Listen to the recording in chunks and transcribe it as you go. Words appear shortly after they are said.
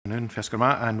afternoon,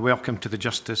 Fescarma, and welcome to the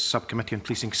Justice Subcommittee on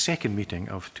Policing's second meeting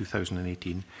of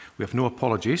 2018. We have no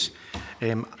apologies.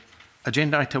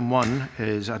 Agenda item 1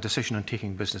 is a decision on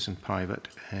taking business in private.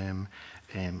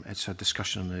 It's a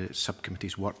discussion on the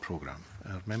subcommittee's work programme.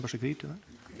 Are members agreed to that?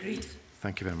 Agreed.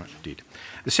 Thank you very much indeed.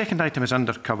 The second item is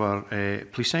undercover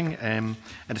policing, and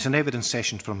it's an evidence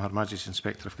session from Her Majesty's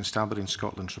Inspector of Constabulary in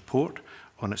Scotland's report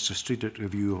on its strategic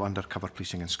review of undercover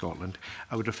policing in Scotland.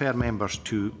 I would refer members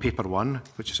to paper 1,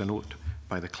 which is a note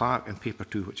by the clerk, and paper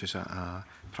 2, which is a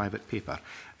private paper.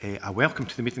 I welcome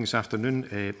to the meeting this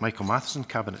afternoon Michael Matheson,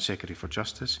 Cabinet Secretary for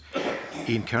Justice,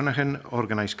 Ian Kernohan,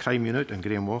 Organised Crime Unit, and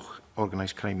Graeme Waugh,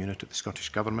 Organised Crime Unit at the Scottish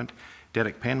Government,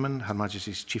 Derek Penman, Her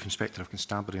Majesty's Chief Inspector of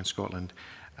Constabulary in Scotland,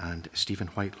 and Stephen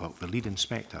Whitelock, the lead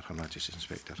inspector, Her Majesty's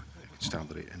Inspector of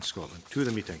Constabulary in Scotland, to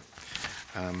the meeting.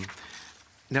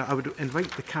 Now, I would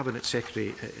invite the Cabinet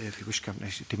Secretary, if you wish,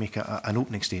 Cabinet Secretary, to make an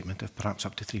opening statement of perhaps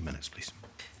up to 3 minutes, please.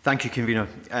 Thank you, Convener.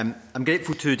 I'm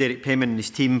grateful to Derek Penman and his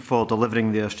team for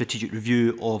delivering their strategic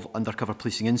review of undercover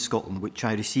policing in Scotland, which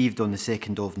I received on the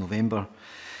 2nd of November.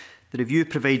 The review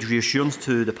provides reassurance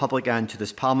to the public and to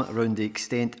this Parliament around the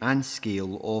extent and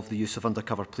scale of the use of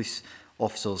undercover police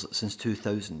officers since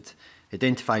 2000. It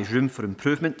identifies room for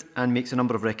improvement and makes a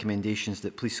number of recommendations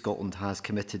that Police Scotland has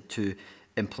committed to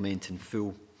implement in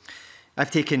full.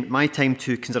 I've taken my time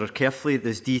to consider carefully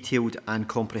this detailed and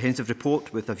comprehensive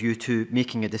report with a view to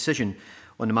making a decision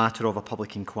on the matter of a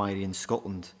public inquiry in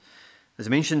Scotland. As I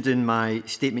mentioned in my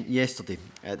statement yesterday,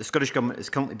 the Scottish Government is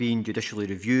currently being judicially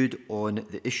reviewed on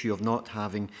the issue of not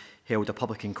having held a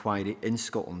public inquiry in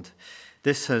Scotland.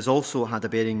 This has also had a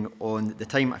bearing on the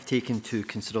time I've taken to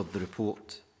consider the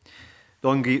report. The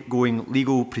ongoing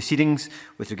legal proceedings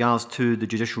with regards to the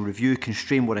judicial review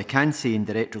constrain what I can say in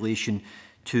direct relation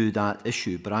to that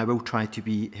issue, but I will try to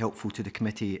be helpful to the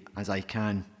committee as I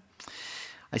can.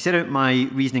 I set out my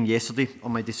reasoning yesterday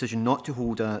on my decision not to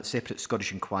hold a separate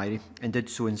Scottish inquiry and did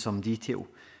so in some detail.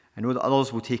 I know that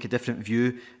others will take a different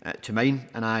view to mine,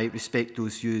 and I respect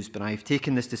those views, but I have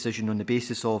taken this decision on the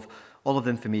basis of all of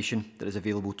the information that is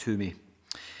available to me.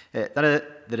 There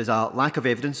is a lack of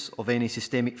evidence of any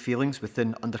systemic failings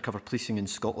within undercover policing in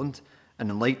Scotland, and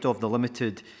in light of the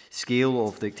limited scale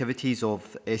of the activities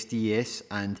of SDS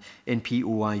and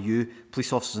NPOIU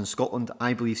police officers in Scotland,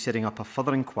 I believe setting up a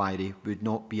further inquiry would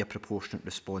not be a proportionate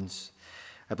response.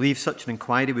 I believe such an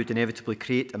inquiry would inevitably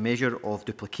create a measure of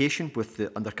duplication with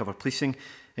the undercover policing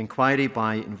inquiry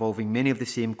by involving many of the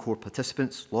same core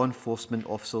participants, law enforcement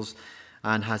officers,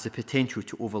 and has the potential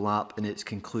to overlap in its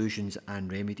conclusions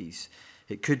and remedies.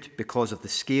 It could, because of the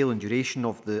scale and duration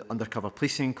of the undercover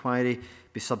policing inquiry,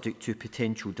 be subject to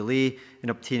potential delay in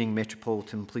obtaining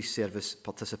Metropolitan Police Service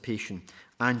participation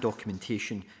and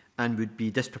documentation, and would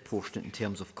be disproportionate in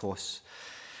terms of costs.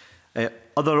 Our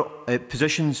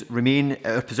position remains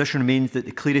that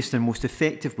the clearest and most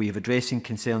effective way of addressing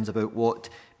concerns about what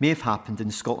may have happened in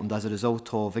Scotland as a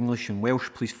result of English and Welsh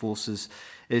police forces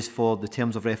is for the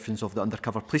terms of reference of the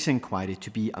undercover police inquiry to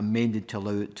be amended to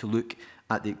allow it to look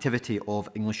at the activity of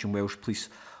English and Welsh police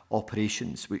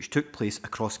operations which took place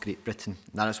across Great Britain.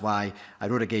 And that is why I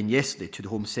wrote again yesterday to the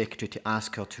Home Secretary to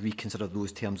ask her to reconsider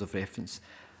those terms of reference.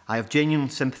 I have genuine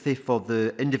sympathy for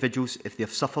the individuals if they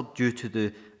have suffered due to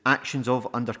the actions of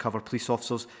undercover police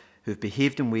officers who have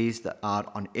behaved in ways that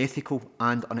are unethical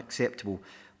and unacceptable,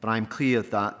 but I am clear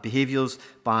that behaviours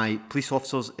by police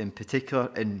officers, in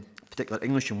particular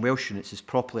English and Welsh units, is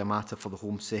properly a matter for the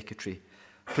Home Secretary.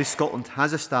 Police Scotland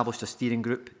has established a steering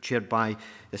group chaired by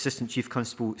the Assistant Chief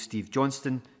Constable Steve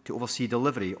Johnston to oversee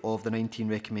delivery of the 19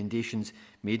 recommendations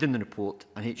made in the report,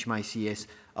 and HMICS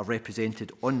are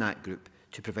represented on that group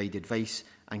to provide advice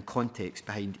and context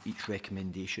behind each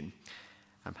recommendation.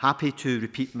 I'm happy to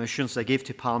repeat my assurance I gave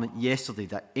to Parliament yesterday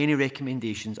that any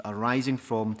recommendations arising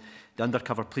from the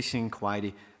undercover policing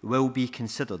inquiry will be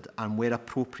considered and, where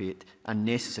appropriate and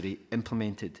necessary,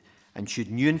 implemented. And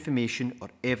should new information or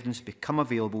evidence become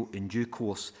available in due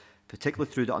course,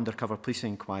 particularly through the undercover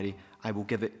policing inquiry, I will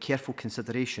give it careful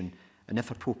consideration and,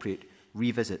 if appropriate,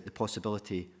 revisit the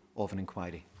possibility of an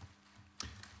inquiry.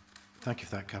 Thank you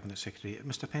for that, Cabinet Secretary.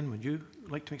 Mr Penn, would you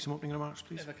like to make some opening remarks,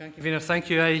 please? If I can, Convener,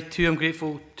 thank you. I too am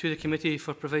grateful to the committee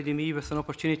for providing me with an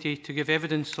opportunity to give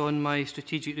evidence on my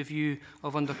strategic review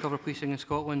of undercover policing in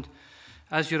Scotland.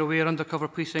 As you're aware, undercover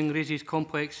policing raises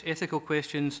complex ethical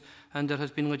questions, and there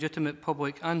has been legitimate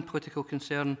public and political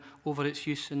concern over its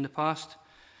use in the past.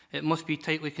 It must be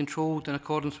tightly controlled in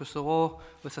accordance with the law,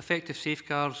 with effective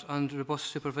safeguards and robust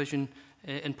supervision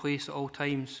in place at all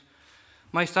times.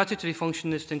 My statutory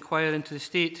function is to inquire into the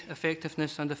state,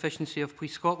 effectiveness and efficiency of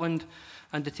Police Scotland,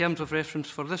 and the terms of reference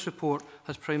for this report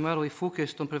has primarily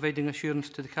focused on providing assurance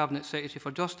to the Cabinet Secretary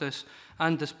for Justice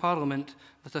and this Parliament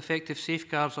that effective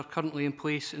safeguards are currently in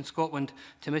place in Scotland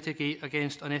to mitigate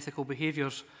against unethical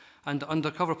behaviours, and that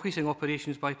undercover policing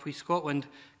operations by Police Scotland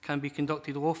can be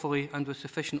conducted lawfully and with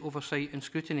sufficient oversight and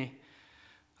scrutiny.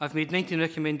 I've made 19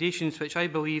 recommendations which I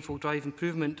believe will drive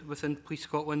improvement within Police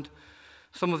Scotland.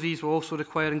 Some of these will also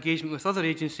require engagement with other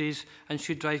agencies and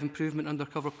should drive improvement in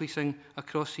undercover policing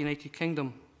across the United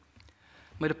Kingdom.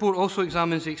 My report also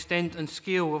examines the extent and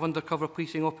scale of undercover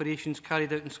policing operations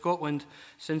carried out in Scotland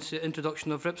since the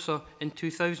introduction of RIPSA in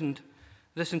 2000.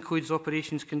 This includes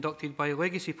operations conducted by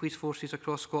legacy police forces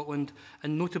across Scotland,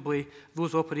 and notably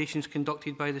those operations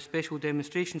conducted by the Special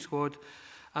Demonstration Squad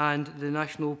and the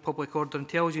National Public Order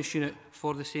Intelligence Unit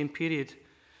for the same period.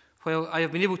 While I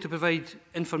have been able to provide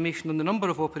information on the number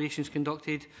of operations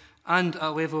conducted and at a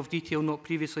level of detail not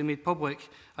previously made public,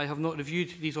 I have not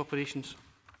reviewed these operations.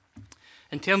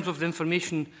 In terms of the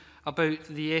information about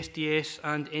the SDS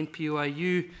and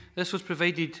NPOIU, this was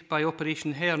provided by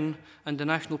Operation Hern and the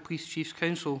National Police Chiefs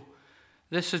Council.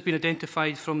 This has been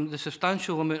identified from the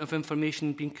substantial amount of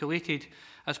information being collated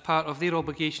as part of their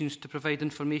obligations to provide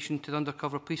information to the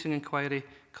undercover policing inquiry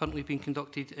currently being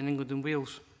conducted in England and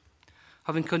Wales.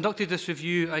 Having conducted this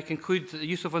review, I conclude that the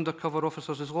use of undercover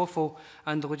officers is lawful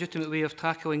and a legitimate way of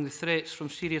tackling the threats from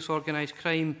serious organised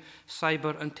crime,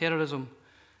 cyber and terrorism.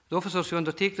 The officers who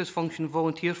undertake this function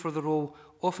volunteer for the role,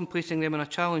 often placing them in a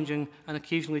challenging and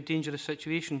occasionally dangerous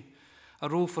situation, a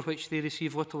role for which they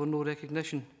receive little or no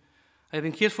recognition. I have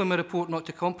been careful in my report not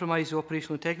to compromise the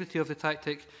operational integrity of the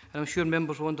tactic, and I'm sure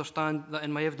members will understand that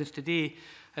in my evidence today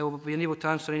I will be unable to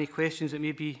answer any questions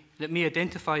that may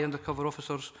identify undercover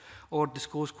officers or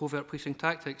disclose covert policing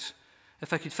tactics.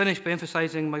 If I could finish by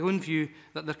emphasising my own view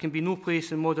that there can be no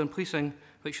place in modern policing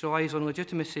which relies on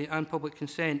legitimacy and public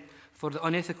consent for the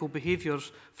unethical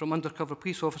behaviours from undercover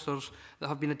police officers that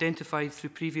have been identified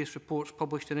through previous reports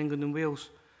published in England and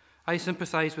Wales. I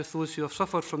sympathise with those who have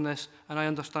suffered from this, and I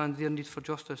understand their need for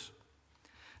justice.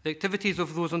 The activities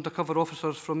of those undercover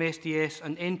officers from SDS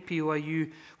and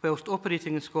NPOIU whilst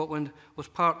operating in Scotland was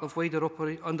part of wider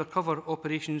undercover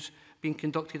operations being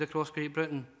conducted across Great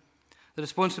Britain. The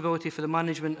responsibility for the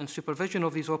management and supervision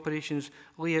of these operations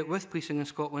lay out with policing in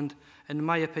Scotland, and in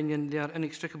my opinion they are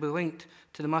inextricably linked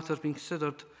to the matters being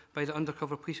considered by the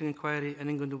undercover policing inquiry in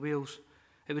England and Wales.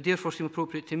 It would therefore seem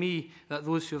appropriate to me that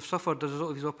those who have suffered as a result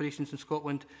of these operations in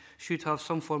Scotland should have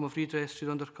some form of redress through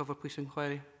the undercover policing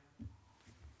inquiry.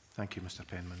 Thank you, Mr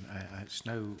Penman. It's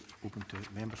now open to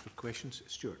members for questions.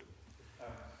 Stuart.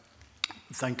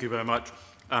 Thank you very much.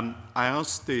 I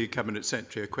asked the Cabinet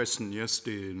Secretary a question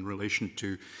yesterday in relation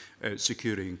to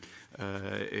securing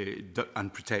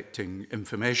and protecting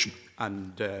information,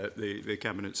 and the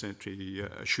Cabinet Secretary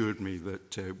assured me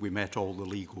that we met all the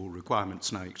legal requirements,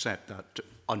 and I accept that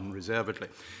unreservedly.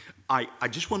 I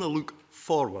just want to look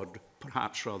forward,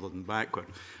 perhaps rather than backward.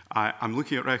 I'm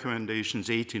looking at recommendations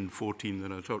 18 and 14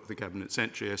 that I talked to the Cabinet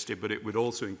Secretary yesterday, but it would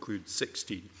also include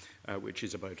 16, which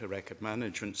is about a record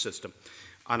management system.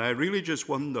 And I really just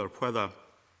wonder whether,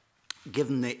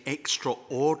 given the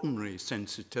extraordinary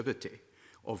sensitivity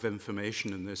of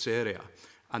information in this area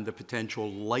and the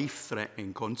potential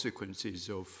life-threatening consequences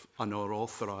of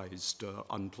unauthorised or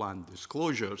unplanned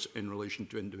disclosures in relation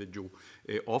to individual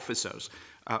officers,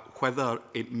 whether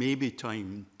it may be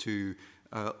time to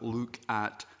look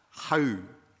at how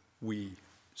we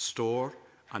store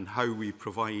and how we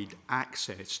provide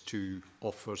access to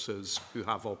officers who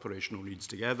have operational needs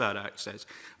to get that access.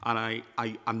 And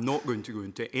I'm not going to go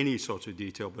into any sort of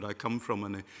detail, but I come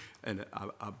from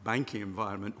a banking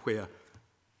environment where,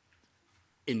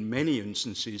 in many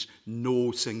instances,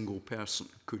 no single person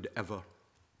could ever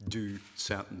do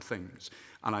certain things.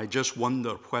 And I just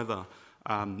wonder whether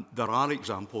there are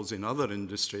examples in other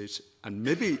industries, and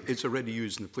maybe it's already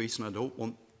used in the police, and I don't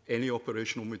want any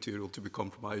operational material to be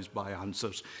compromised by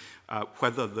answers,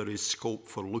 whether there is scope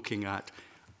for looking at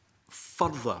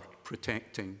further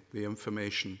protecting the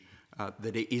information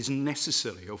that it is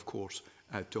necessary, of course,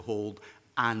 to hold,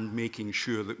 and making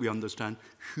sure that we understand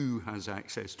who has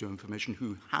access to information,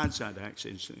 who has had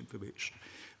access to information,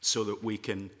 so that we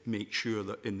can make sure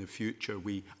that in the future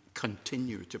we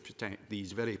continue to protect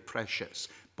these very precious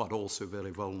but also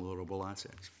very vulnerable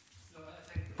assets.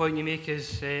 The point you make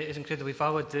is incredibly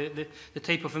valid. The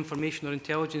type of information or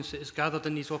intelligence that is gathered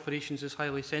in these operations is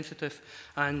highly sensitive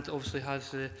and obviously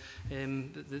has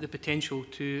the potential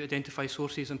to identify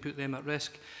sources and put them at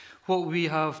risk. What we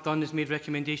have done is made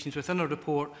recommendations within our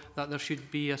report that there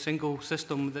should be a single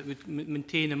system that would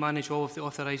maintain and manage all of the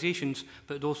authorisations,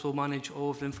 but would also manage all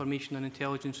of the information and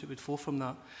intelligence that would flow from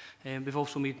that. We've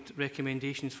also made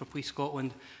recommendations for Police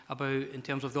Scotland about, in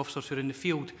terms of the officers who are in the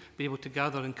field, be able to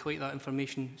gather and collect that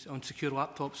information on secure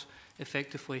laptops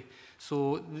effectively.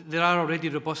 So there are already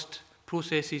robust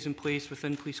processes in place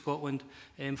within Police Scotland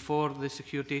for the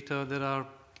secure data. There are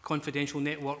confidential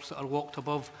networks that are locked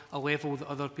above a level that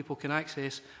other people can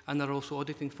access, and there are also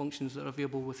auditing functions that are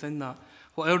available within that.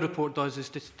 What our report does is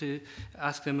to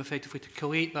ask them effectively to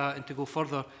collate that and to go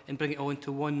further and bring it all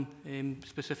into one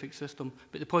specific system.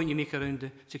 But the point you make around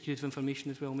the security of information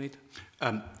is well made.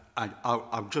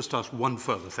 I'll just ask one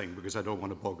further thing, because I don't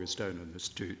want to bog us down on this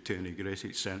to any great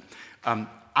extent.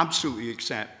 Absolutely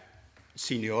accept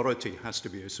seniority has to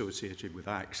be associated with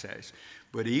access,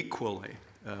 but equally,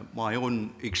 my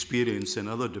own experience in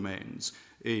other domains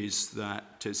is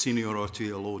that seniority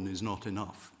alone is not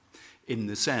enough, in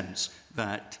the sense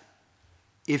that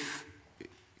if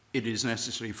it is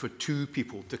necessary for two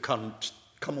people to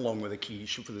come along with a key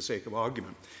for the sake of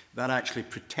argument, that actually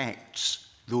protects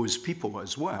those people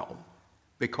as well,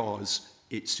 because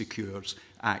it secures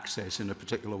access in a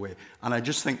particular way. And I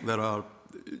just think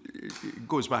it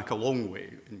goes back a long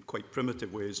way in quite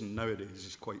primitive ways, and nowadays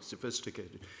it's quite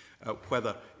sophisticated.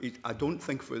 I don't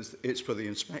think it's for the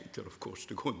inspector, of course,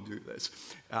 to go and do this.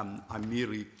 I'm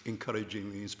merely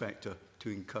encouraging the inspector to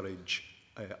encourage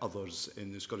others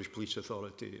in the Scottish Police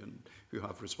Authority and who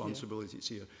have responsibilities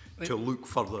here to look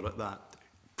further at that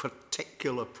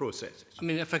particular processes. I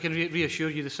mean, if I can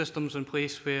reassure you, the system's in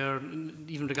place where,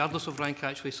 even regardless of rank,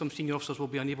 actually, some senior officers will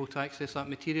be unable to access that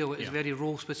material. It is very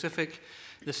role-specific.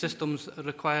 The systems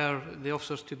require the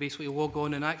officers to basically log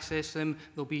on and access them.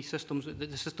 There'll be systems that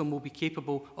the system will be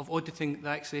capable of auditing the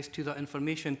access to that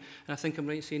information. And I think I'm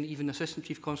right in saying even the Assistant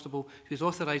Chief Constable who's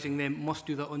authorising them must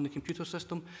do that on the computer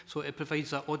system. So it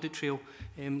provides that audit trail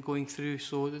going through.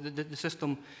 So the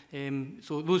system,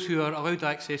 so those who are allowed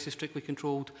access is strictly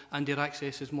controlled, and their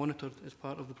access is monitored as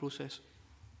part of the process.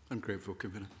 I'm grateful,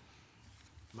 Convener.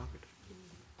 Margaret.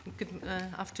 Good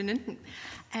afternoon.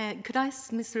 Could I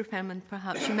ask Mr. Penman,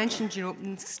 perhaps, you mentioned in your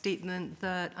opening statement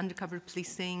that undercover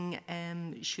policing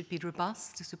should be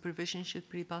robust, the supervision should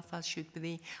be robust, as should be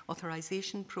the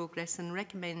authorisation progress. In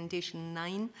recommendation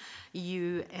 9,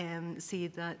 you say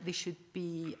that there should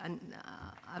be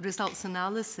a results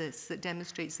analysis that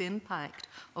demonstrates the impact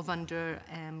of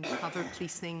undercover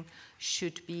policing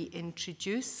should be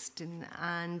introduced,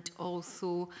 and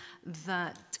also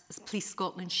that Police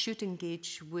Scotland should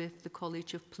engage with the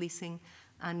College of Policing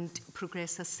and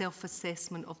progress a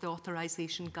self-assessment of the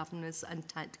authorisation, governance and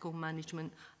tactical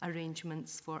management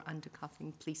arrangements for undercover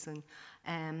policing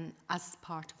as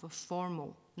part of a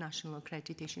formal national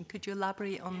accreditation. Could you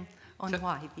elaborate on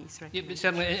why these recommendations? Yeah, but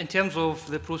certainly in terms of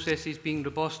the processes being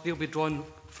robust, they'll be drawn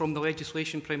from the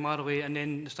legislation primarily, and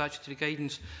then the statutory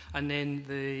guidance, and then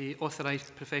the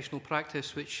authorised professional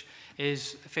practice, which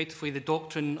is effectively the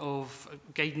doctrine of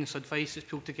guidance advice that's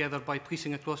pulled together by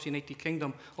policing across the United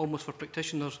Kingdom, almost for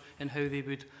practitioners in how they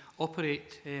would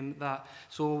operate that.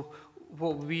 So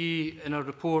what we in our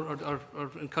report are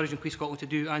encouraging Police Scotland to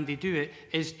do, and they do it,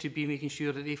 is to be making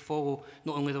sure that they follow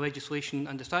not only the legislation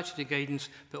and the statutory guidance,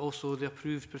 but also the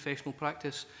approved professional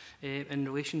practice in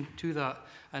relation to that.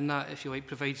 And that, if you like,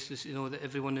 provides this, that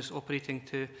everyone is operating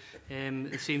to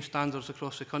the same standards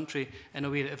across the country in a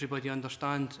way that everybody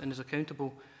understands and is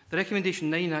accountable. The recommendation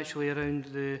 9, actually, around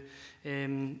the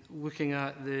looking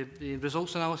at the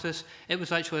results analysis, it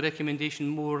was actually a recommendation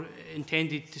more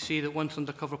intended to say that once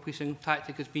undercover policing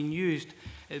tactic has been used,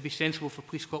 it would be sensible for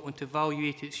Police Scotland to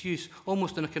evaluate its use,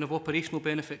 almost in a kind of operational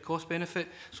benefit, cost benefit.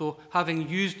 So having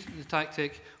used the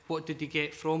tactic, what did they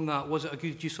get from that? Was it a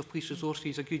good use of police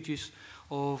resources, a good use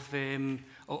of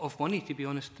money, to be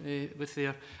honest, with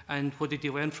there? And what did they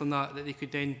learn from that they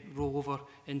could then roll over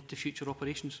into future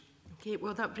operations? Okay,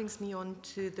 well, that brings me on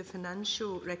to the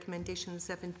financial recommendation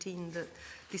 17, that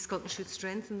Police Scotland should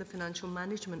strengthen the financial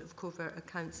management of covert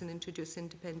accounts and introduce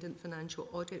independent financial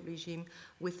audit regime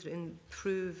with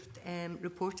improved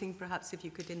reporting. Perhaps if you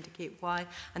could indicate why,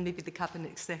 and maybe the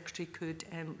Cabinet Secretary could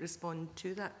respond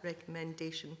to that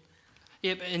recommendation.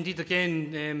 Yeah, indeed,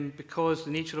 again, because the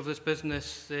nature of this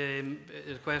business it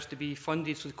requires to be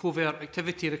funded, so the covert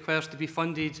activity requires to be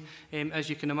funded, as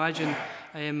you can imagine,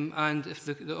 and if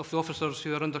the officers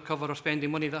who are undercover are spending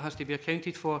money, that has to be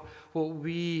accounted for. What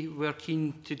we were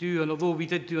keen to do, and although we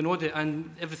did do an audit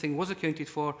and everything was accounted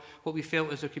for, what we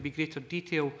felt is there could be greater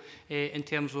detail in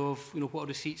terms of what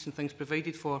receipts and things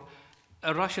provided for.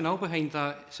 Our rationale behind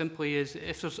that simply is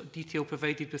if there's detail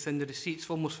provided within the receipts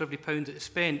for almost for every pound that is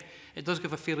spent, it does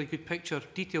give a fairly good picture,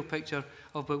 detailed picture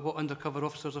about what undercover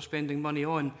officers are spending money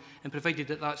on, and provided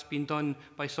that that's been done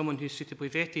by someone who's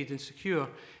suitably vetted and secure,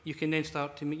 you can then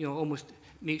start to almost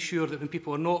make sure that when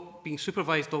people are not being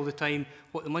supervised all the time,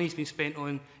 what the money's been spent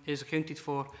on is accounted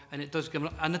for, and it does give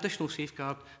an additional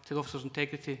safeguard to the officers'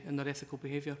 integrity and their ethical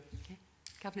behaviour. Okay.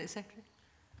 Cabinet Secretary.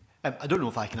 I don't know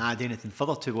if I can add anything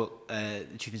further to what the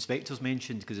Chief Inspector's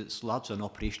mentioned, because it's largely an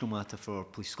operational matter for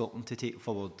Police Scotland to take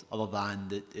forward, other than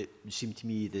that it seemed to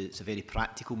me that it's a very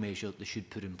practical measure they should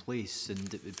put in place,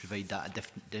 and it would provide that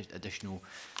additional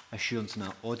assurance and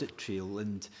that audit trail.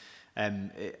 And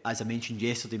as I mentioned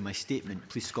yesterday in my statement,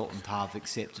 Police Scotland have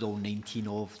accepted all 19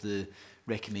 of the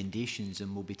recommendations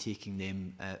and will be taking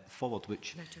them forward,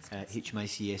 which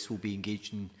HMICS will be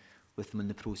engaging with them in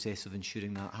the process of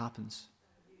ensuring that happens.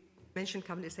 Mentioned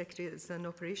Cabinet Secretary, it's an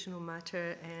operational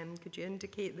matter. Could you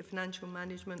indicate the financial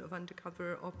management of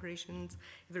undercover operations?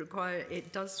 If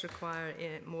it does require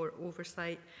more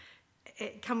oversight.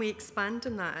 Can we expand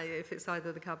on that if it's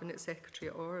either the Cabinet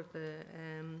Secretary or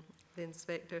the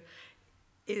Inspector?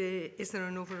 Is there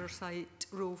an oversight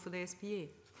role for the SPA,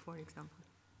 for example?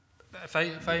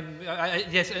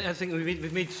 Yes, I think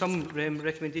we've made some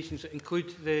recommendations that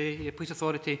include the police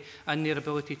authority and their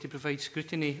ability to provide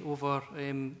scrutiny over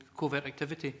covert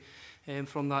activity.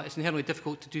 From that, it's inherently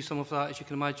difficult to do some of that, as you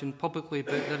can imagine, publicly,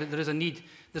 but there is a need.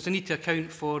 There's a need to account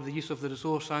for the use of the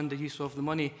resource and the use of the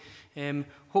money.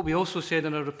 What we also said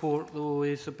in our report, though,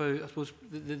 is about, I suppose,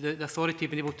 the authority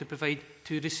being able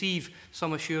to receive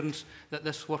some assurance that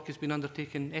this work has been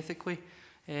undertaken ethically.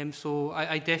 So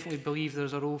I definitely believe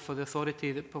there's a role for the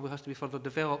authority that probably has to be further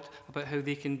developed about how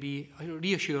they can be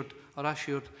reassured or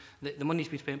assured that the money's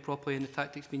been spent properly and the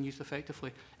tactics being used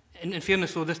effectively. In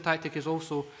fairness, though, this tactic is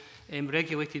also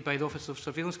regulated by the Office of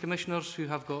Surveillance Commissioners, who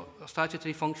have got a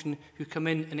statutory function, who come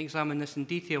in and examine this in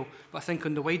detail. But I think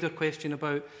on the wider question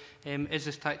about is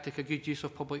this tactic a good use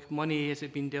of public money, is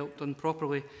it being dealt on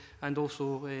properly, and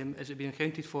also is it being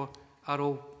accounted for, are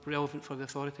all relevant for the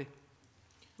authority.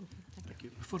 Thank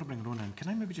you. Before I bring Rona in, can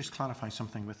I maybe just clarify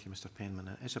something with you, Mr. Penman?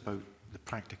 It is about the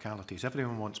practicalities.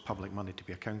 Everyone wants public money to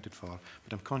be accounted for,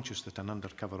 but I'm conscious that an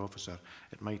undercover officer,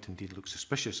 it might indeed look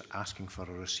suspicious asking for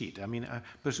a receipt. I mean, I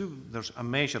presume there's a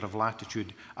measure of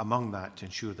latitude among that to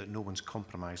ensure that no one's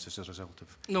compromised as a result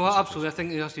of... No, absolutely. I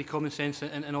think there has to be common sense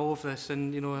in all of this.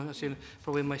 And, I say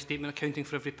probably in my statement, accounting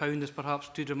for every pound is perhaps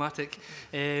too dramatic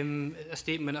a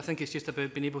statement. I think it's just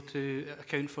about being able to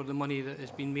account for the money that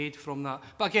has been made from that.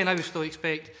 But again, I would still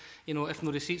expect, if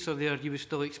no receipts are there, you would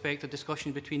still expect a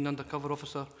discussion between the undercover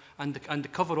officer and the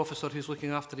cover officer who's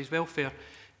looking after his welfare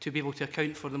to be able to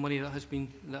account for the money that has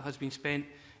been spent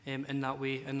in that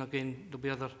way. And again,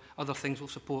 there'll be other things we'll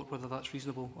support, whether that's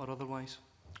reasonable or otherwise.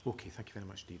 Okay, thank you very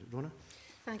much, Dee. Rona?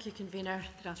 Thank you, Convener.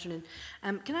 Good afternoon.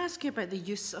 Can I ask you about the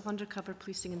use of undercover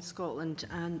policing in Scotland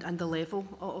and the level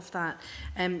of that?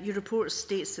 Your report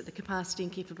states that the capacity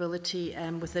and capability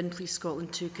within Police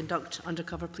Scotland to conduct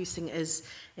undercover policing is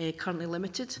currently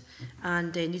limited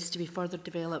and needs to be further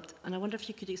developed. And I wonder if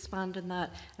you could expand on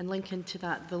that and link into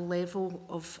that the level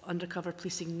of undercover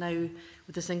policing now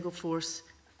with a single force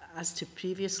as to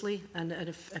previously, and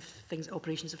if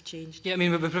operations have changed. Yeah, I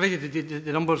mean, we've provided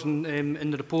the numbers in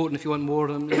the report, and if you want more,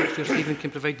 I'm sure Stephen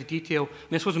can provide the detail. I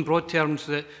mean, I suppose in broad terms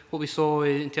that what we saw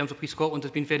in terms of Police Scotland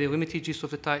has been very limited use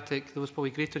of the tactic. There was probably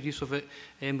greater use of it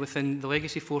within the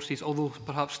legacy forces, although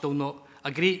perhaps still not a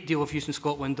great deal of use in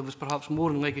Scotland. There was perhaps more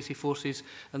in legacy forces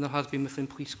than there has been within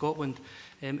Police Scotland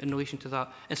in relation to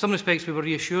that. In some respects, we were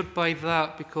reassured by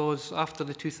that because after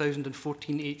the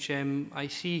 2014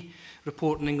 HMIC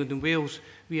report in England and Wales,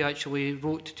 we actually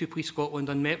wrote to Police Scotland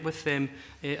and met with them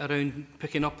around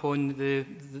picking up on the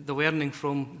learning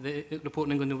from the report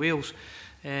in England and Wales.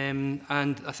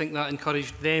 And I think that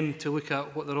encouraged them to look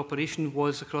at what their operation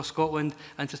was across Scotland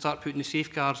and to start putting the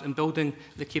safeguards and building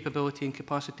the capability and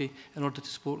capacity in order to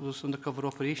support those undercover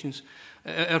operations.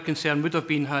 Our concern would have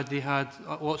been had they had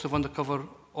lots of undercover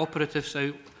operatives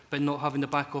out but not having the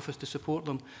back office to support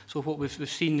them. So what we've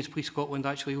seen is Police Scotland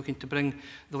actually looking to bring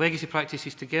the legacy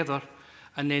practices together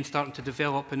and then starting to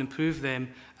develop and improve them.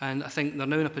 And I think they're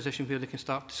now in a position where they can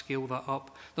start to scale that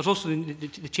up. There's also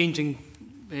the changing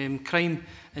crime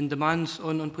and demands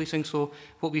on policing. So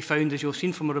what we found, as you've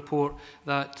seen from a report,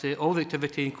 that all the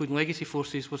activity, including legacy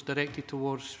forces, was directed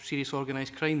towards serious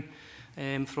organised crime.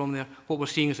 From there, what we're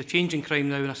seeing is a change in crime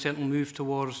now and a certain move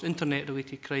towards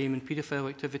internet-related crime and paedophile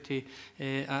activity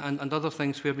and other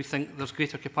things where we think there's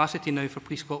greater capacity now for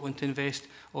Police Scotland to invest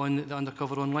on the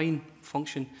undercover online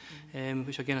function,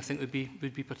 which again I think would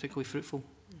be particularly fruitful.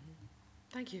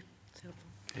 Thank you. It's helpful.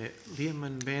 Liam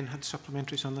and Ben had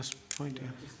supplementaries on this point. Yeah.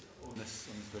 On this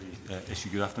very issue,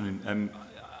 good afternoon.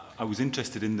 I was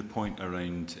interested in the point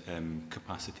around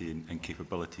capacity and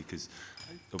capability, because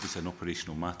obviously an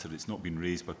operational matter. It's not been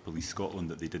raised by Police Scotland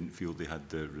that they didn't feel they had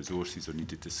the resources or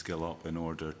needed to skill up in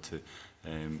order to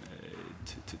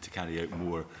carry out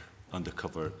more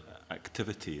undercover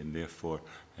activity, and therefore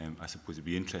I suppose it'd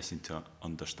be interesting to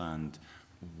understand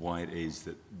why it is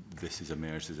that this has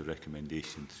emerged as a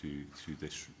recommendation through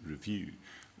this review,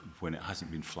 when it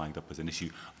hasn't been flagged up as an issue,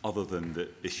 other than the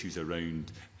issues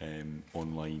around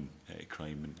online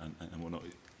crime and whatnot.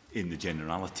 In the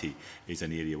generality, is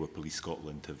an area where Police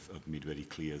Scotland have made very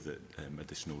clear that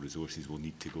additional resources will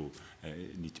need to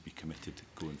be committed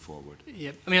going forward.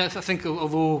 Yeah, I mean, I think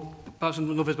although perhaps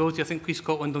no visibility, I think Police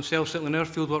Scotland themselves, certainly in our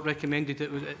fieldwork,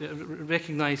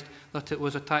 recognised that it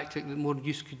was a tactic that more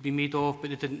use could be made of, but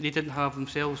they didn't have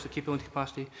themselves the capability and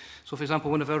capacity. So, for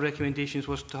example, one of our recommendations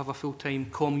was to have a full-time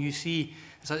COM-UC.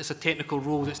 It's a technical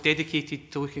role that's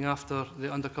dedicated to looking after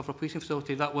the undercover policing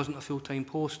facility. That wasn't a full-time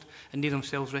post, and they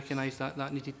themselves recognised that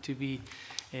that needed to be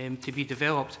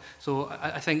developed. So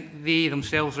I think they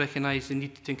themselves recognise the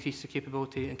need to increase the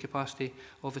capability and capacity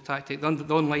of the tactic. The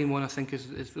online one, I think,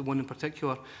 is the one in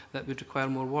particular that would require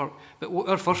more work. But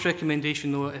our first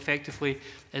recommendation, though, effectively,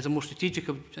 is a more strategic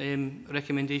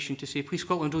recommendation to say Police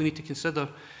Scotland really need to consider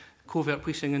covert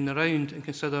policing in the round and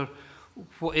consider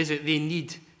what is it they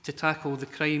need to tackle the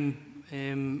crime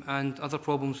and other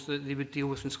problems that they would deal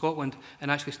with in Scotland,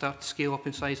 and actually start to scale up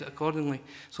and size it accordingly.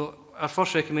 So our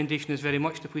first recommendation is very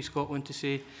much to Police Scotland to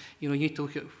say, you need to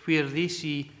look at where they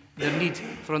see their need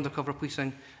for undercover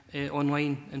policing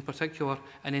online in particular,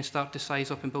 and then start to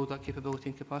size up and build that capability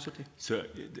and capacity. So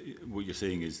what you're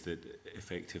saying is that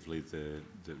effectively the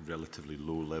relatively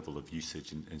low level of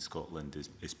usage in Scotland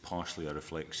is partially a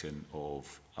reflection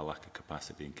of a lack of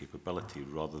capacity and capability,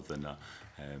 rather than a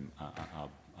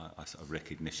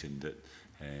recognition that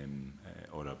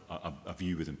or a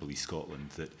view within Police Scotland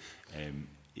that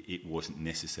it wasn't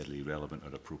necessarily relevant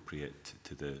or appropriate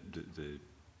to the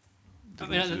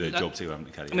jobs they were having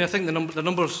to carry out. I mean, I think the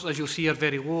numbers, as you'll see, are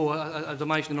very low. I'd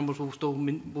imagine the numbers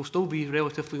will still be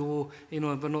relatively low.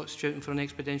 We're not shouting for an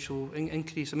exponential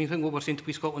increase. I mean, I think what we're saying to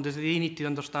Police Scotland is they need to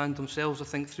understand themselves, I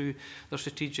think, through their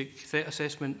strategic threat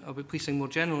assessment about policing more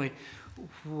generally,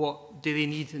 what do they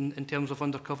need in terms of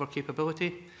undercover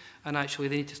capability, and actually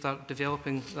they need to start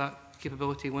developing that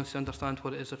capability once they understand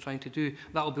what it is they're trying to do.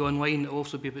 That will be online. It will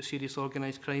also be about serious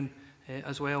organised crime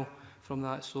as well from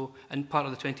that. So, and part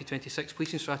of the 2026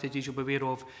 policing strategies you'll be aware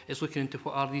of is looking into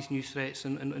what are these new threats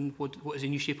and what is the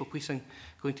new shape of policing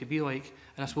going to be like.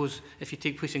 And I suppose if you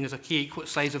take policing as a cake, what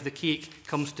size of the cake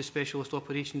comes to specialist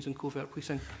operations and covert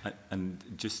policing? And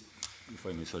just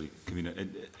finally, sorry, Camina,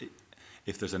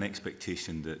 if there's an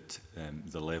expectation that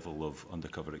the level of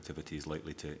undercover activity is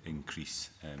likely to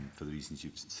increase for the reasons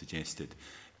you've suggested,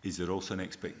 is there also an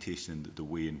expectation that the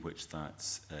way in which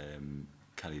that's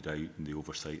carried out and the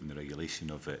oversight and the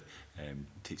regulation of it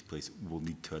takes place will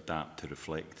need to adapt to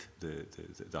reflect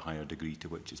the higher degree to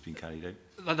which it's been carried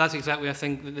out? That's exactly, I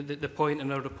think, the point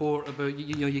in our report about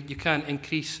you can't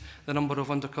increase the number of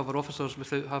undercover officers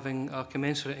without having a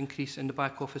commensurate increase in the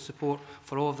back office support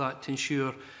for all of that to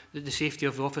ensure the safety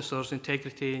of the officers,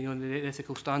 integrity, the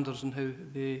ethical standards and how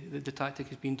the tactic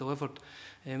is being delivered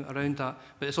around that.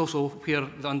 But it's also where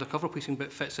the undercover policing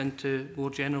bit fits into more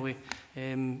generally,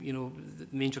 the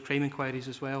major crime inquiries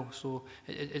as well. So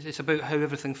it's about how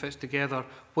everything fits together.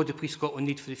 What do Police Scotland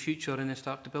need for the future, and then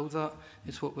start to build that.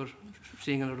 It's what we're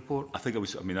seeing in the report. I think I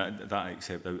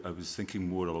was thinking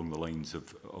more along the lines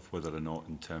of whether or not,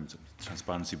 in terms of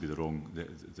transparency, would be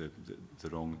the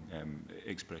wrong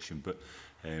expression, but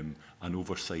an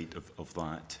oversight of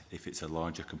that, if it's a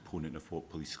larger component of what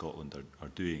Police Scotland are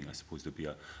doing. I suppose there'd be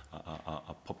a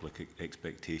public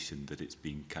expectation that it's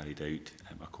being carried out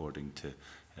according to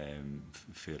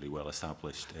fairly well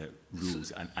established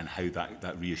rules, and how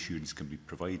that reassurance can be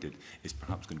provided is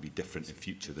perhaps going to be different in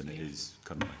future than it is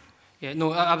currently. Yeah,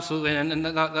 no, absolutely, and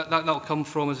that'll come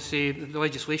from, as I say, the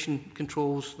legislation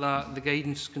controls that, the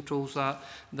guidance controls that.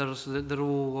 There's the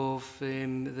role of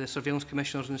the surveillance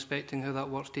commissioners in inspecting how that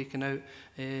work's taken out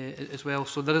as well.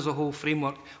 So there is a whole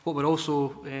framework. What we're also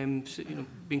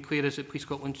being clear is that Police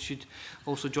Scotland should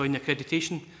also join the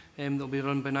accreditation that will be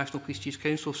run by National Police Chiefs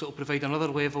Council, so it will provide another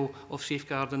level of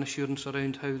safeguard and assurance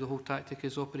around how the whole tactic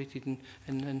is operated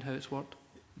and how it's worked.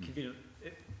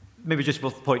 Maybe just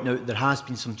worth pointing out, there has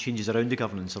been some changes around the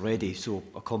governance already, so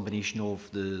a combination of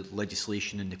the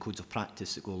legislation and the codes of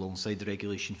practice that go alongside the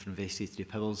Regulation for Investigatory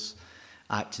Powers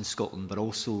Act in Scotland, but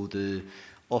also the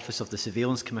Office of the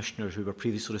Surveillance Commissioner, who were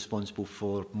previously responsible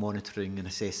for monitoring and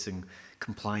assessing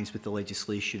compliance with the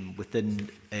legislation within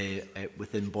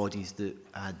bodies that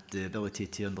had the ability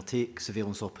to undertake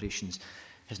surveillance operations,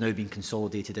 has now been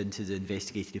consolidated into the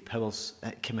Investigatory Powers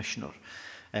Commissioner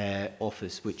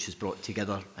Office, which has brought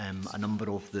together a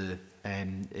number of the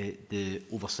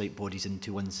oversight bodies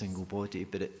into one single body.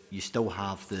 But you still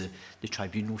have the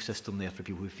tribunal system there for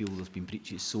people who feel there's been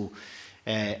breaches. So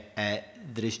there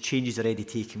is changes already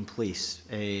taking place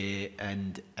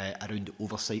and around the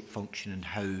oversight function and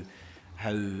how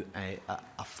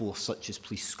a force such as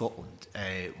Police Scotland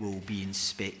will be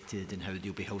inspected and how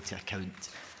they'll be held to account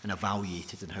and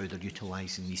evaluated, and how they're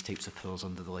utilising these types of powers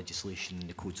under the legislation and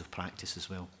the codes of practice as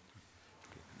well.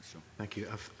 Thank you.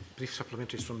 I've brief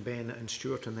supplementaries from Ben and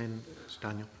Stuart, and then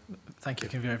Daniel. Thank you.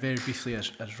 Very, very briefly,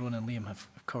 as Ron and Liam have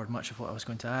covered much of what I was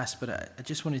going to ask, but I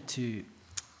just wanted to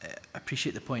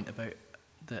appreciate the point about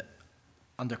the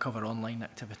undercover online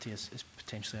activity is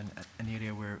potentially an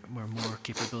area where more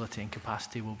capability and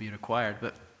capacity will be required.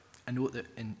 But I note that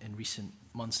in recent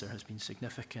months there has been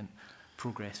significant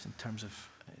progress in terms of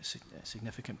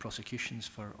significant prosecutions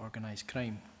for organised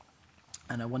crime.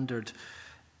 And I wondered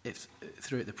if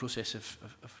throughout the process of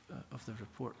the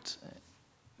report,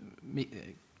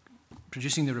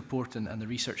 producing the report and the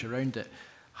research around it,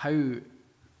 how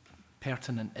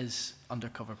pertinent is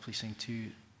undercover policing to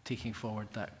taking forward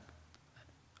that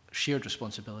shared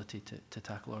responsibility to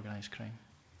tackle organised crime?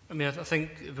 I mean, I think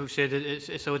we've said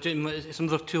it's a legitimate, it's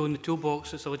another tool in the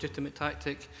toolbox. It's a legitimate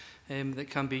tactic that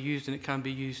can be used, and it can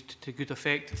be used to good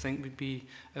effect, I think would be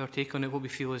our take on it. What we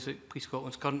feel is that Police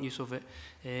Scotland's current use of it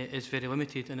is very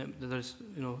limited, and there's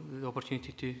the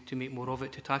opportunity to make more of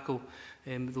it, to tackle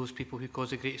those people who cause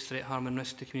the greatest threat, harm and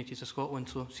risk to communities of Scotland,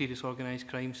 so serious organised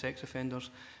crime, sex offenders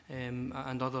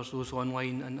and others, those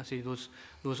online, and I say those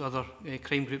other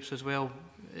crime groups as well.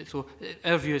 So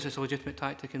our view is it's a legitimate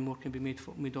tactic and more can be made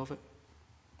of it.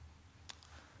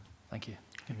 Thank you.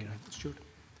 Stuart.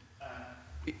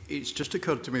 It's just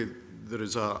occurred to me there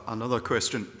is another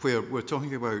question where we're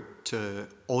talking about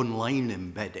online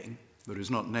embedding. There is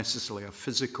not necessarily a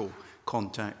physical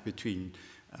contact between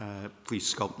Police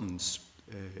Scotland's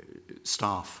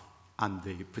staff and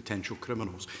the potential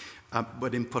criminals.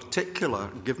 But in particular,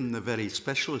 given the very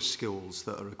specialist skills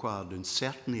that are required in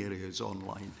certain areas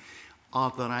online,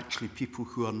 are there actually people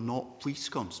who are not police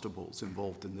constables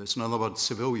involved in this? In other words,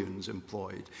 civilians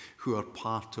employed who are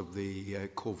part of the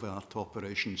covert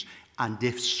operations? And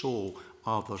if so,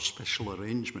 are there special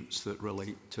arrangements that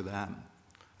relate to them?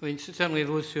 I mean, certainly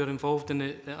those who are involved in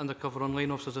the undercover online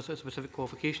officers is a specific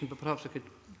qualification, but perhaps I could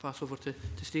pass over to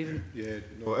Stephen. Yeah,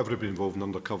 no, everybody involved in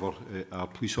undercover are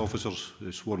police officers,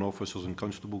 sworn officers and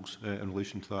constables in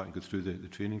relation to that, and go through the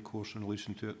training course in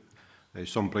relation to it.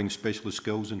 Some bring specialist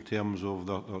skills in terms of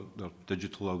their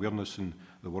digital awareness in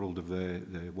the world of the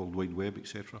World Wide Web,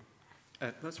 etc.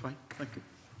 That's fine. Thank you.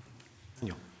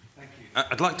 Daniel.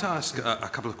 I'd like to ask a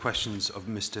couple of questions of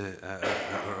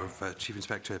Chief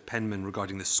Inspector Penman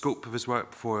regarding the scope of his work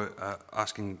before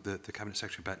asking the Cabinet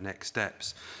Secretary about next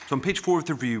steps. So on page 4 of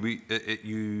the review,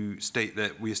 you state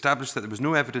that we established that there was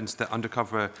no evidence that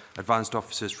undercover advanced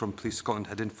officers from Police Scotland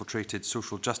had infiltrated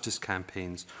social justice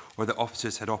campaigns or that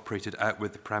officers had operated out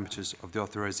with the parameters of the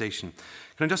authorisation.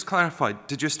 Can I just clarify,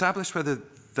 did you establish whether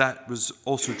that was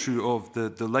also true of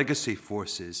the legacy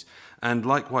forces? And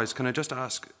likewise, can I just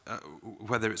ask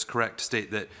whether it's correct to state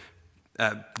that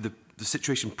the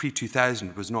situation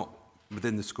pre-2000 was not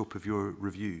within the scope of your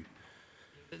review?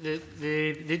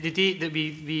 The date that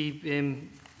we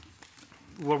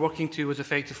were working to was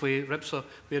effectively RIPSA,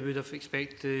 where we would have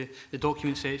expected the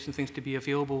document sets and things to be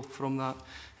available from that.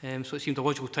 So it seemed a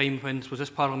logical time when this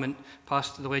Parliament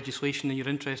passed the legislation and you're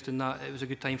interested in that, it was a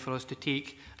good time for us to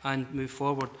take and move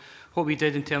forward. What we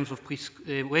did in terms of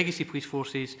legacy police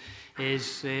forces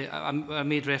is, I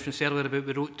made reference earlier about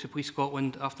we wrote to Police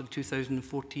Scotland after the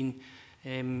 2014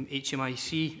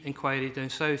 HMIC inquiry down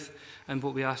south, and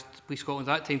what we asked Police Scotland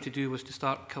at that time to do was to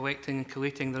start collecting and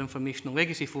collating their information on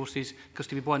legacy forces, because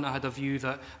to be blunt, I had a view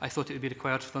that I thought it would be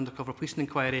required for the undercover policing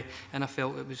inquiry, and I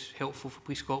felt it was helpful for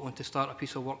Police Scotland to start a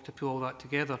piece of work to pull all that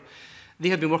together. They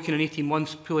had been working on 18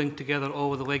 months pulling together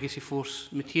all of the legacy force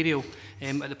material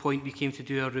at the point we came to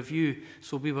do our review.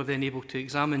 So we were then able to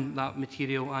examine that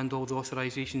material and all the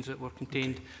authorisations that were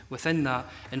contained within that.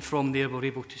 And from there we were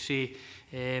able to say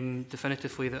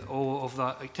definitively that all of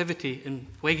that activity in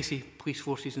legacy police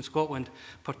forces in Scotland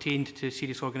pertained to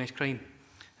serious organised crime.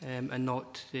 And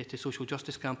not to social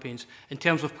justice campaigns. In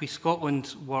terms of Police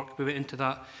Scotland's work, we went into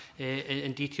that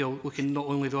in detail, looking not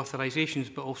only at the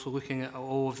authorisations, but also looking at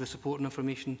all of the support and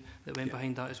information that went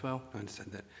behind that as well. I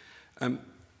understand that.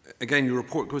 again, your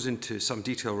report goes into some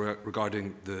detail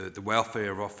regarding the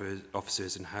welfare of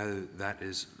officers and how that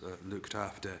is looked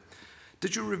after.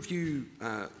 Did your review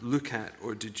look at,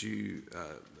 or did you,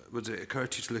 would it occur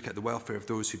to you to look at the welfare of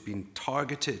those who've been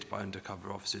targeted by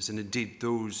undercover officers, and indeed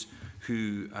those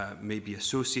who may be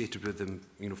associated with them,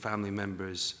 you know, family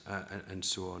members and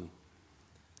so on?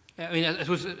 I mean, I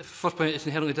suppose the first point, it's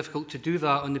inherently difficult to do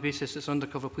that on the basis it's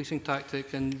undercover policing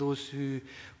tactic, and those who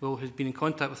will have been in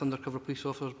contact with undercover police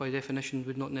officers by definition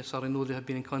would not necessarily know they have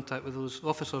been in contact with those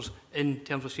officers in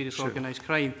terms of serious organised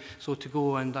crime. So to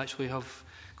go and actually have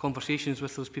conversations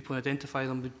with those people and identify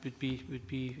them would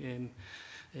be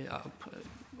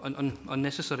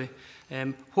unnecessary.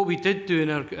 What we did do in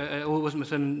our, although it wasn't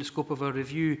within the scope of our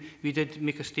review, we did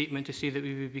make a statement to say that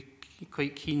we would be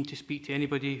quite keen to speak to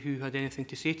anybody who had anything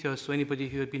to say to us. So anybody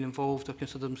who had been involved or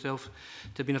considered themselves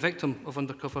to have been a victim of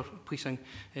undercover policing,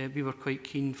 we were quite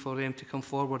keen for them to come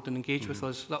forward and engage with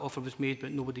us. That offer was made,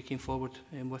 but nobody came forward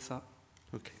with that.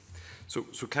 Okay. So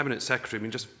Cabinet Secretary, I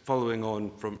mean, just following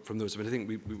on from those, I mean, I think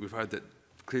we've heard that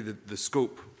clearly the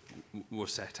scope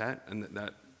was set out, and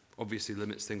that obviously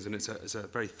limits things, and it's a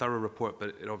very thorough report,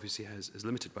 but it obviously is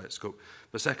limited by its scope.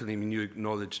 But secondly, I mean, you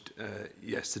acknowledged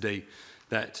yesterday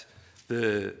that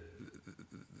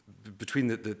between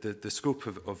the scope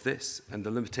of this and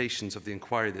the limitations of the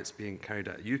inquiry that's being carried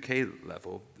out at UK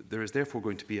level, there is therefore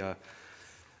going to be a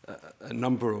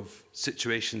number of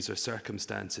situations or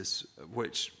circumstances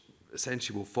which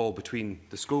essentially will fall between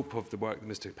the scope of the work that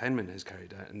Mr. Penman has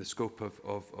carried out and the scope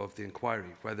of the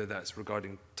inquiry, whether that's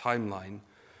regarding timeline,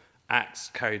 acts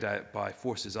carried out by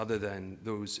forces other than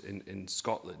those in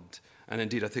Scotland. And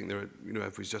indeed, I think there are, you know,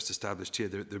 if we've just established here,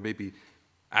 there may be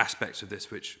aspects of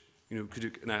this which, you know,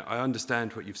 now I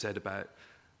understand what you've said about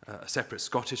a separate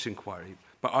Scottish inquiry,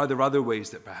 but are there other ways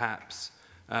that perhaps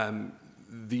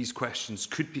these questions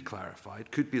could be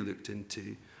clarified, could be looked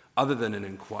into, other than an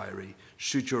inquiry,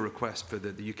 should your request for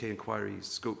the UK inquiry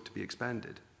scope to be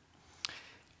expanded?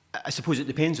 I suppose it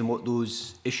depends on what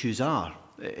those issues are.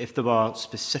 If there were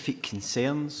specific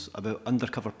concerns about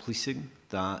undercover policing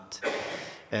that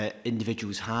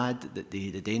individuals had, that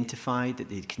they'd identified, that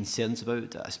they had concerns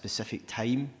about at a specific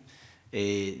time,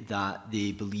 that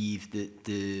they believe that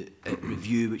the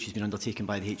review which has been undertaken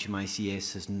by the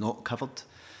HMICS has not covered,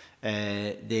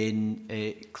 then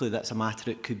clearly that's a matter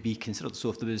that could be considered. So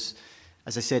if there was,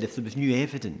 as I said, if there was new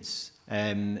evidence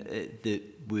that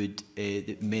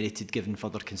merited giving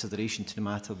further consideration to the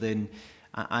matter, then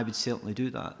I would certainly do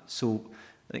that. So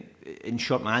I think, in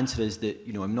short, my answer is that,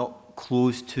 you know, I'm not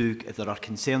close to, if there are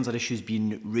concerns or issues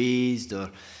being raised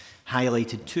or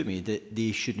highlighted to me, that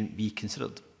they shouldn't be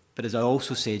considered. But as I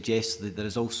also said yesterday, there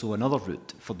is also another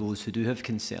route for those who do have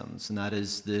concerns, and that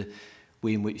is the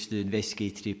way in which the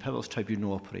Investigatory Powers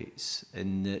Tribunal operates,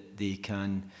 in that they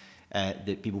can,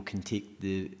 that people can take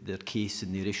their case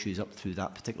and their issues up through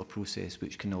that particular process,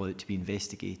 which can allow it to be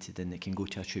investigated, and it can go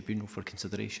to a tribunal for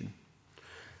consideration.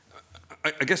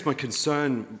 I guess my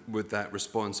concern with that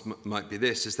response might be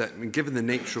this, is that, I mean, given the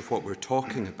nature of what we're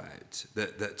talking about,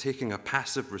 that taking a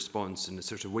passive response and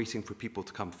sort of waiting for people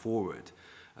to come forward,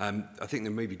 I think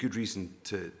there may be good reason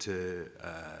to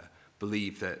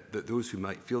believe that those who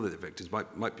might feel that they're victims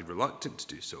might be reluctant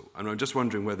to do so. And I'm just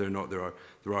wondering whether or not there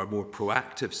are more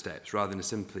proactive steps rather than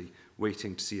simply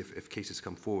waiting to see if cases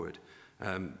come forward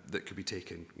that could be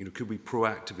taken. You know, could we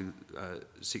proactively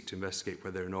seek to investigate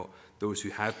whether or not those who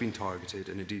have been targeted,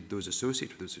 and indeed those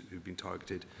associated with those who've been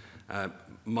targeted,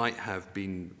 might have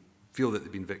feel that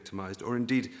they've been victimised, or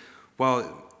indeed,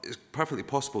 while it's perfectly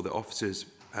possible that officers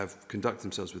have conducted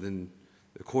themselves within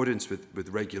accordance with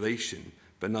regulation,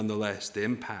 but nonetheless the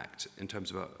impact in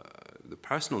terms of the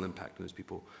personal impact on those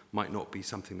people might not be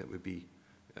something that would be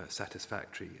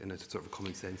satisfactory in a sort of a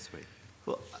common sense way.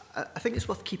 Well, I think it's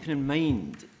worth keeping in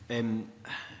mind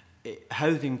how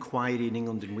the inquiry in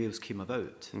England and Wales came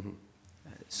about. Mm-hmm.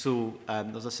 So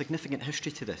there's a significant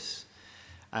history to this.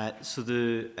 So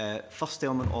the first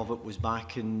element of it was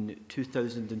back in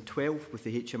 2012 with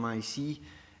the HMIC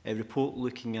report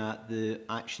looking at the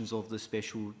actions of the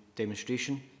Special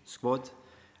Demonstration Squad,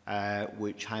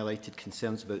 which highlighted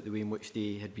concerns about the way in which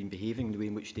they had been behaving, the way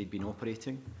in which they'd been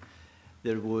operating.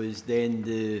 There was then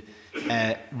the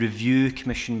review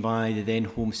commissioned by the then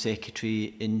Home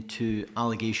Secretary into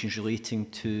allegations relating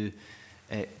to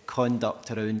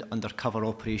conduct around undercover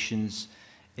operations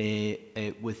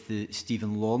with the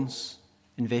Stephen Lawrence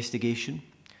investigation.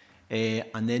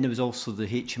 And then there was also the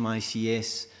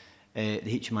HMIC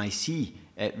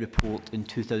report in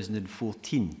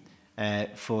 2014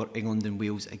 for England and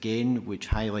Wales again, which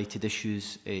highlighted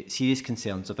issues, serious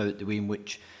concerns about the way in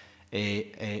which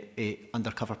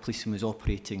undercover policing was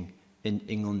operating in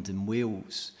England and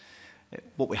Wales.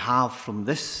 What we have from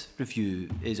this review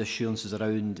is assurances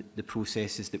around the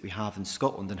processes that we have in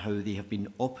Scotland and how they have been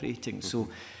operating. So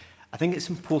I think it's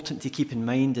important to keep in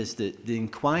mind is that the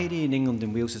inquiry in England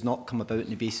and Wales has not come about on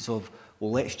the basis of,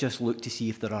 well, let's just look to see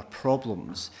if there are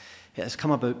problems. It has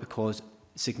come about because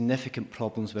significant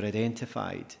problems were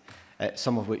identified,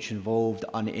 some of which involved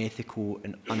unethical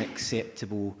and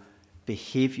unacceptable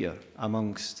behaviour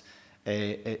amongst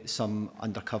some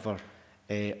undercover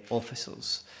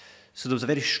officers. So there was a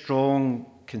very strong,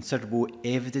 considerable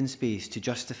evidence base to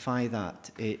justify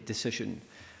that decision.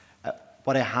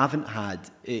 What I haven't had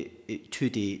to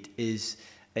date is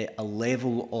a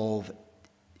level of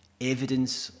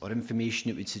evidence or information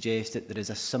that would suggest that there is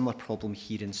a similar problem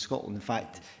here in Scotland. In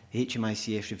fact, the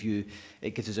HMICS review,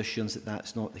 it gives us assurance that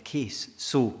that's not the case.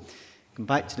 So, going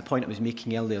back to the point I was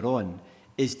making earlier on,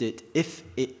 is that if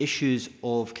issues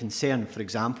of concern, for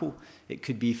example, it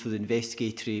could be for the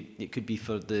investigatory, it could be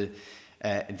for the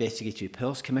Investigatory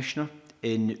Powers Commissioner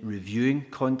in reviewing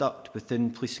conduct within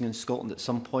policing in Scotland at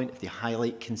some point, if they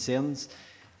highlight concerns,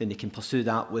 then they can pursue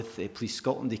that with Police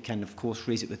Scotland. They can, of course,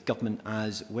 raise it with government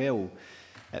as well.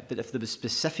 But if there was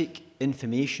specific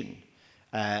information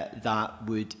that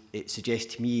would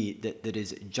suggest to me that there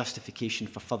is justification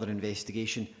for further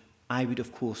investigation, I would,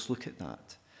 of course, look at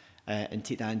that and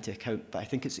take that into account. But I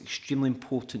think it's extremely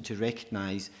important to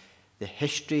recognise the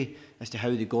history as to how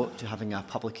they got to having a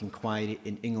public inquiry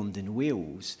in England and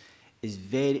Wales is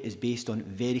based on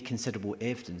very considerable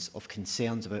evidence of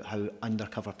concerns about how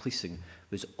undercover policing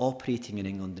was operating in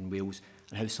England and Wales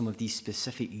and how some of these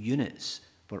specific units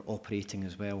were operating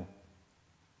as well.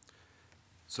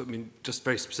 So, I mean, just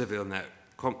very specifically on that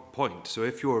point, so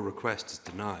if your request is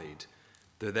denied,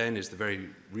 there then is the very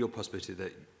real possibility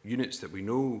that units that we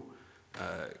know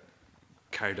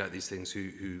carried out these things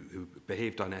who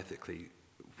behaved unethically,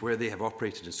 where they have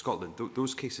operated in Scotland,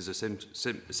 those cases are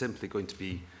simply going to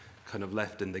be kind of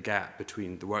left in the gap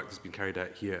between the work that's been carried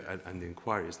out here and the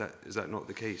inquiry. Is that not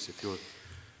the case if your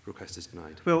request is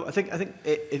denied? Well, I think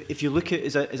if you look at,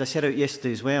 as I said out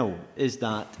yesterday as well, is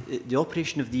that the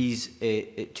operation of these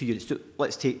two units,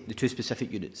 let's take the two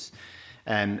specific units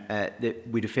that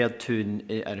we referred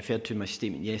to, I referred to in my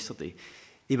statement yesterday.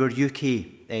 They were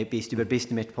UK based. They were based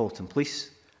in the Metropolitan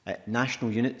Police,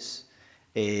 national units.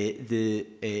 The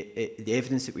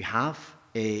evidence that we have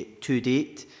to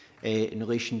date in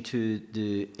relation to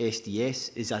the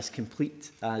SDS is as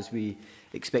complete as we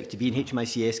expect to be. And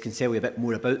HMICS can tell you a bit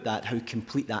more about that, how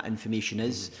complete that information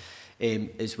is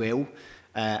as well.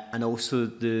 And also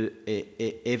the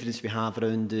evidence we have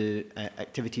around the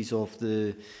activities of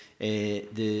the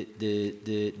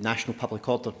National Public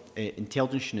Order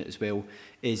Intelligence Unit as well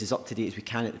is as up to date as we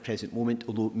can at the present moment,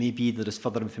 although it may be that as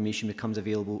further information becomes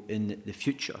available in the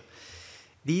future.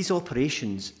 These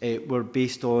operations were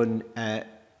based on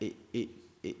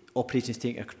operations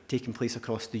taking place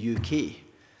across the UK.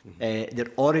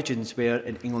 Their origins were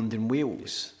in England and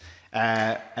Wales,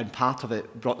 and part of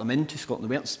it brought them into Scotland.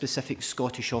 They weren't specific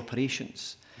Scottish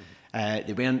operations.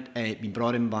 They weren't being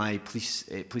brought in by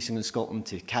policing in Scotland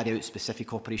to carry out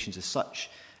specific operations as such,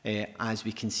 as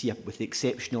we can see with the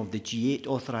exception of the G8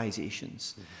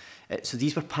 authorisations. So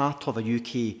these were part of a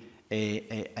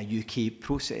UK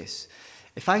process.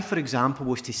 If I, for example,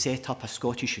 was to set up a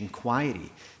Scottish inquiry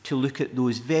to look at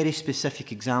those very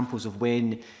specific examples of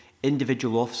when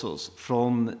individual officers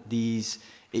from these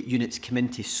units come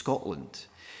into Scotland,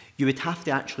 you would have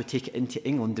to actually take it into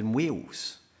England and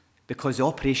Wales, because the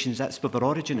operations, that's where their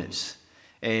origin is.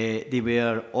 They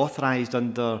were authorised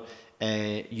under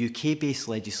UK-based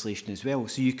legislation as well.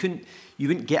 So you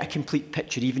wouldn't get a complete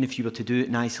picture even if you were to do it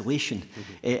in isolation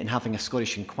and having a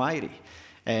Scottish inquiry.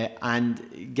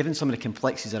 And given some of the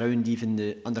complexities around even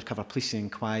the undercover policing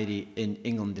inquiry in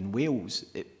England and Wales,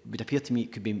 it would appear to me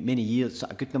it could be many years,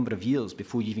 a good number of years,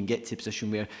 before you even get to a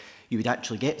position where you would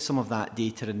actually get some of that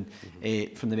data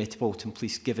from the Metropolitan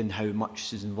Police, given how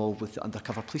much is involved with the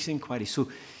undercover policing inquiry. So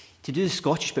to do the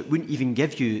Scottish bit wouldn't even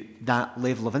give you that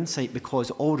level of insight, because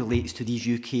it all relates to these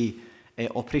UK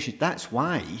operations. That's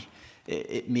why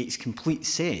it makes complete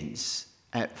sense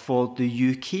for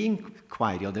the UK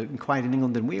inquiry, or the inquiry in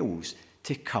England and Wales,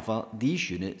 to cover these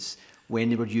units when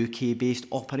they were UK-based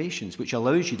operations, which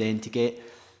allows you then to get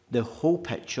the whole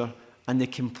picture and the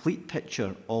complete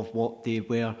picture of what they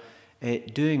were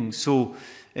doing. So,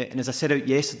 and as I said out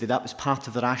yesterday, that was part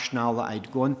of the rationale that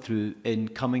I'd gone through in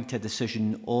coming to a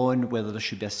decision on whether there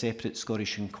should be a separate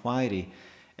Scottish inquiry,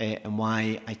 and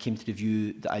why I came to the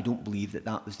view that I don't believe that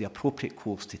that was the appropriate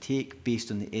course to take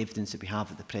based on the evidence that we have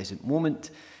at the present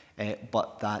moment,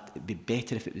 but that it would be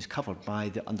better if it was covered by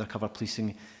the undercover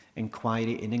policing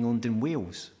inquiry in England and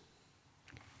Wales.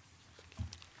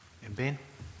 And Ben,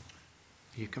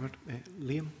 are you covered?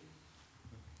 Liam?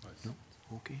 No?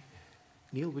 Okay.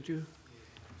 Neil, would you?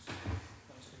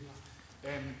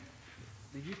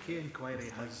 The UK inquiry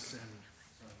has...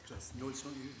 no, it's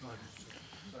not you. No,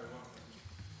 sorry,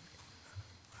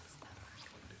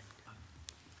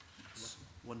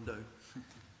 one down.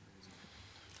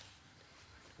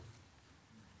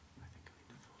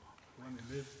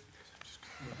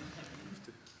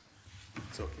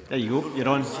 There you go, you're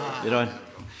on. You're on.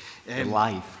 You're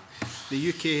live. The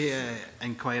UK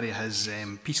inquiry has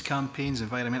peace campaigns,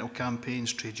 environmental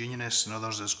campaigns, trade unionists and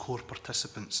others as core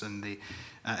participants in the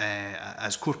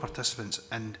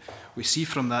and we see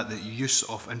from that the use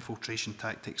of infiltration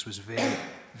tactics was very,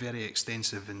 very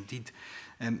extensive indeed.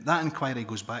 That inquiry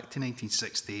goes back to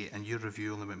 1968 and your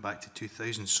review only went back to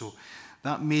 2000. So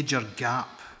that major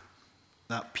gap,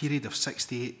 that period of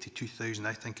 68 to 2000,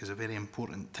 I think is a very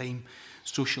important time,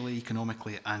 socially,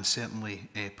 economically and certainly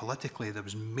politically. There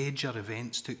was major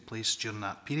events took place during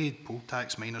that period: poll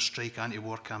tax, miners' strike,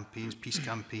 anti-war campaigns, peace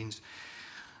campaigns.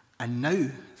 And now,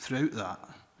 throughout that,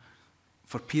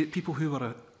 for people who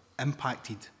were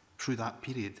impacted through that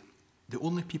period, the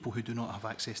only people who do not have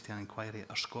access to an inquiry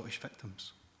are Scottish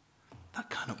victims. That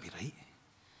cannot be right.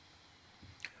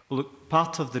 Well, look,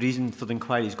 part of the reason for the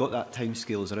inquiry has got that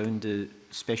timescale is around the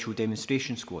Special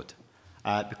Demonstration Squad,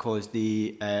 because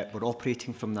they were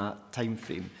operating from that time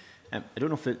frame. I don't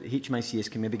know if the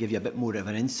HMICS can maybe give you a bit more of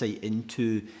an insight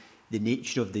into the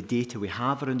nature of the data we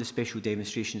have around the Special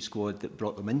Demonstration Squad that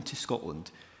brought them into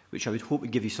Scotland, which I would hope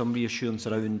would give you some reassurance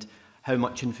around how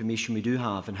much information we do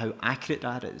have and how accurate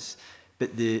that is.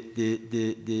 But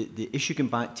the issue going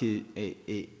back to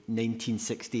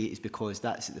 1968 is because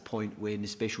that's at the point when the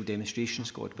Special Demonstration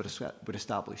Squad were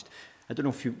established. I don't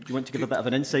know if you want to give a bit of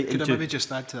an insight into... Could I maybe just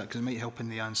add to that, because it might help in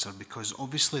the answer, because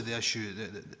obviously the issue,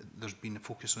 there's been a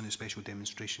focus on the Special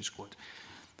Demonstration Squad.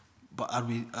 But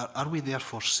are we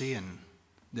therefore saying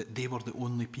that they were the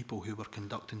only people who were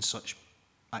conducting such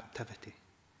activity?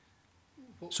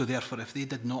 So therefore, if they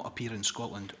did not appear in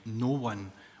Scotland, no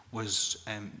one was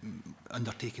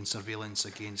undertaking surveillance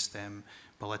against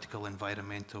political,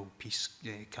 environmental, peace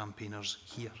campaigners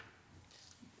here.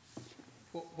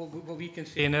 What we can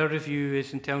say in our review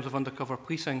is, in terms of undercover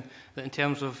policing, that in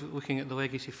terms of looking at the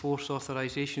legacy force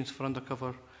authorisations for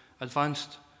undercover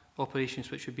advanced operations,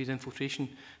 which would be the infiltration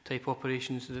type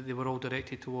operations, that they were all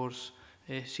directed towards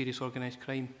serious organised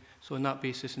crime. So on that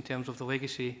basis, in terms of the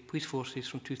legacy police forces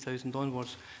from 2000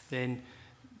 onwards, then,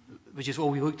 which is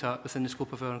all we looked at within the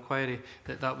scope of our inquiry,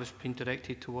 that was being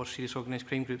directed towards serious organised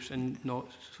crime groups and not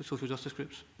social justice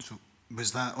groups. So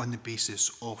was that on the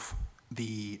basis of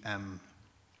the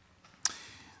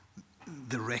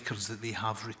records that they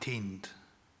have retained?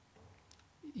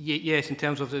 Yes, in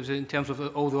terms of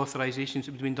all the authorisations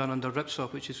that had been done under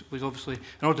RIPSA, which was obviously,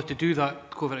 in order to do that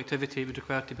covert activity, it would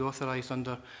require to be authorised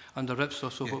under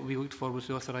RIPSA. So what we looked for was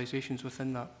the authorisations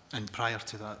within that. And prior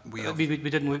to that, we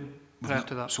didn't look prior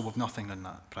to that. So we've nothing on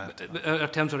that prior to that. Our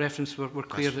terms of reference were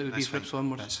clear that it would be RIPSA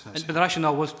onwards. But the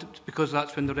rationale was because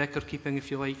that's when the record keeping,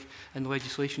 if you like, and the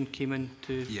legislation came in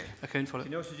to account for it.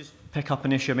 Can you also just pick up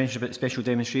an issue I mentioned about the Special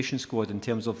Demonstration Squad in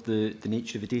terms of the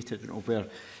nature of the data? I don't know where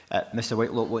Mr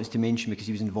Whitelock wants to mention, because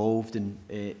he was involved in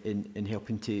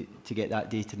helping to get that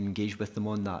data and engage with them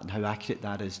on that, and how accurate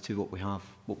that is to what we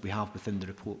have within the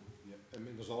report. I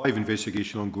mean, there's a live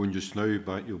investigation ongoing just now,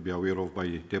 but you'll be aware of, by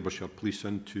Derbyshire Police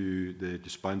into the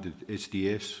disbanded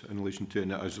SDS in relation to it,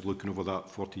 and it is looking over that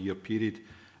 40-year period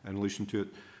in relation to it.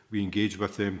 We engage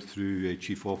with them through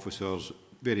chief officers,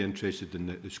 very interested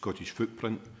in the Scottish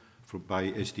footprint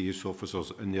by SDS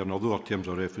officers in there, and although our terms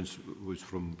of reference was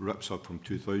from RIPSA from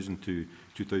 2000 to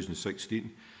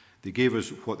 2016, they gave us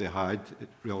what they had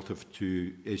relative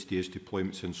to SDS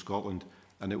deployments in Scotland,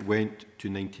 and it went to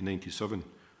 1997.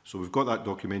 So we've got that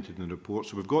documented in the report.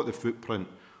 So we've got the footprint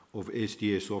of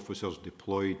SDS officers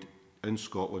deployed in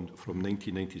Scotland from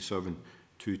 1997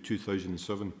 to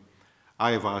 2007.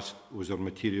 I have asked, was there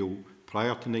material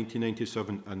prior to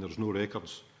 1997, and there's no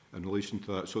records in relation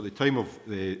to that. So at the time of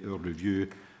our review,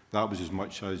 that was as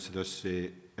much as this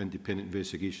independent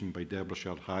investigation by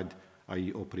Derbyshire had,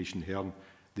 i.e. Operation Hern.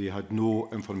 They had no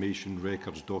information,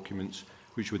 records, documents,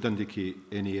 which would indicate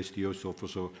any SDS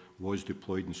officer was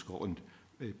deployed in Scotland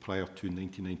prior to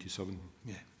 1997.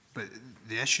 Yeah, but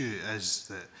the issue is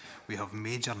that we have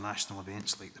major national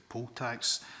events like the poll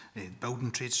tax, the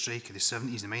building trade strike of the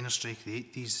 70s, the miners' strike of the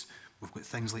 80s. We've got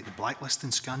things like the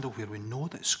blacklisting scandal, where we know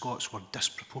that Scots were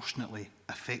disproportionately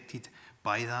affected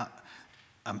by that.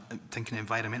 I'm thinking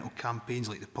environmental campaigns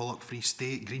like the Pollock Free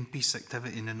State, Greenpeace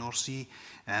activity in the North Sea,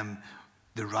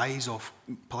 the rise of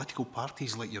political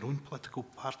parties like your own political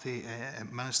party,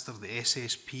 Minister, the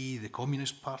SSP, the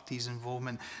Communist Party's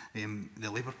involvement,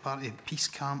 the Labour Party, peace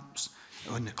camps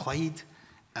on the Clyde.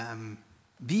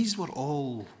 These were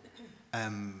all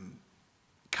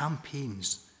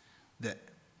campaigns that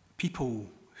people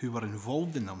who were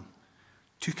involved in them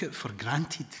took it for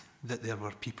granted that there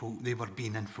were people, they were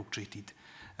being infiltrated.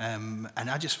 And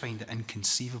I just find it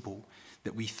inconceivable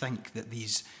that we think that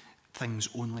these things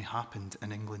only happened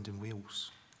in England and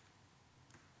Wales.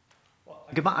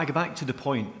 I go back to the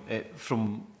point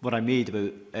from what I made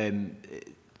about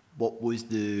what was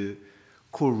the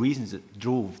core reasons that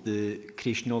drove the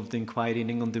creation of the inquiry in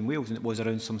England and Wales, and it was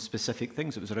around some specific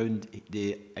things. It was around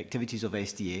the activities of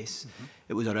SDS,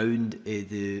 it was around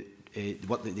the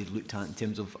work that they'd looked at in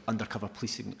terms of undercover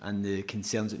policing and the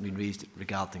concerns that had been raised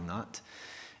regarding that,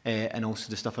 and also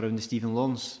the stuff around the Stephen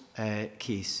Lawrence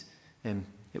case.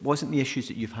 It wasn't the issues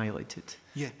that you've highlighted.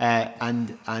 Yeah.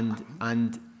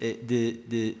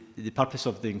 The purpose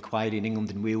of the inquiry in England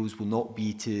and Wales will not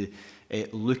be to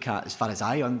look at, as far as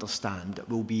I understand, it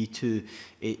will be to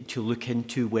look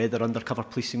into whether undercover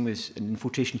policing and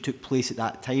infiltration took place at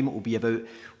that time. It will be about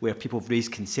where people have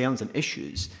raised concerns and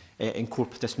issues, and core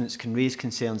participants can raise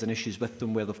concerns and issues with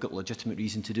them where they've got legitimate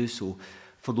reason to do so,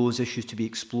 for those issues to be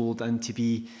explored and to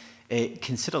be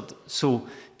considered. So,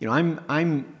 you know,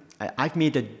 I've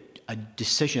made a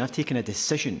decision, I've taken a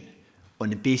decision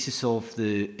on the basis of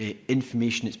the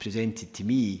information that's presented to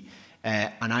me,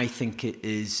 and I think it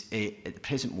is, at the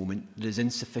present moment, there is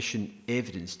insufficient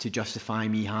evidence to justify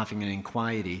me having an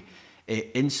inquiry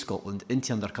in Scotland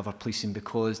into undercover policing,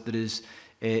 because there is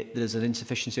an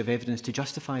insufficiency of evidence to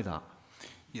justify that.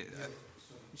 Yeah,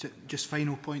 just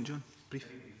final point, John, brief.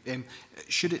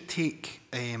 Should it take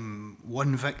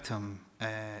one victim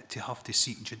to have to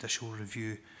seek judicial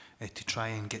review to try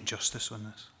and get justice on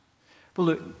this? Well,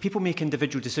 look, people make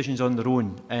individual decisions on their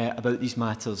own about these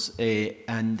matters,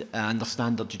 and I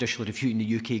understand their judicial review in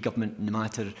the UK government in the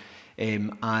matter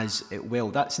as well.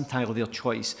 That's entirely their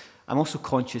choice. I'm also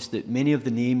conscious that many of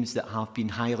the names that have been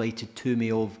highlighted to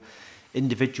me of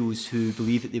individuals who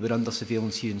believe that they were under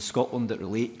surveillance here in Scotland that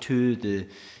relate to the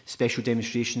Special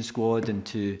Demonstration Squad and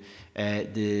to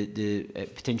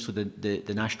potentially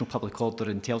the National Public Order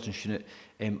Intelligence Unit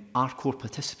are core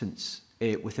participants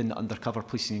within the undercover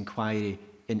policing inquiry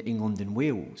in England and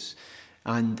Wales.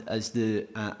 And as the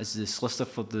solicitor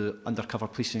for the undercover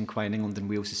policing inquiry in England and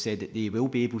Wales has said, that they will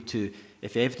be able to,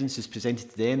 if evidence is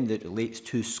presented to them that relates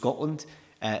to Scotland,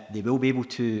 they will be able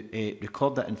to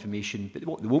record that information, but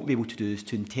what they won't be able to do is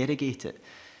to interrogate it.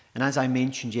 And as I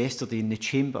mentioned yesterday in the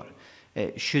Chamber,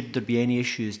 should there be any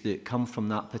issues that come from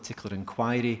that particular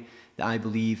inquiry that I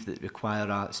believe that require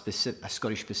a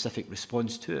Scottish-specific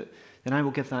response to it, then I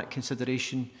will give that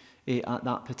consideration at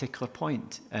that particular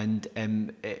point. And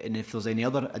if there's any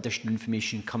other additional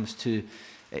information comes to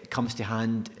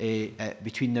hand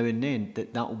between now and then,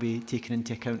 that will be taken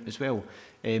into account as well.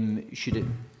 Should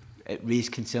it raise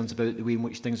concerns about the way in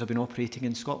which things have been operating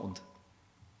in Scotland?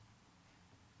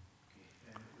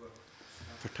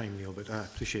 For time, Neil, but I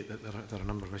appreciate that there are a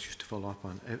number of issues to follow up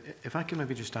on. If I can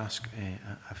maybe just ask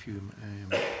a few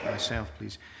myself,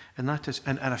 please. And that is,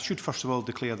 and I should first of all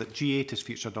declare that G8 has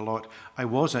featured a lot. I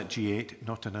was at G8,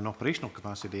 not in an operational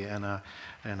capacity, in a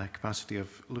capacity of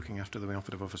looking after the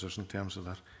welfare of officers in terms of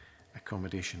their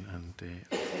accommodation and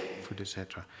food,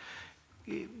 etc.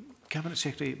 Cabinet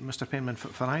Secretary, Mr Penman,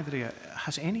 for either of you,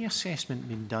 has any assessment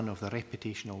been done of the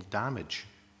reputational damage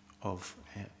of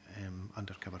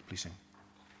undercover policing?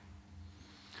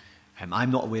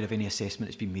 I'm not aware of any assessment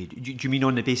that's been made. Do you mean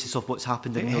on the basis of what's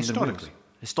happened in England and Wales?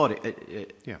 Historically?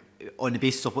 Yeah. On the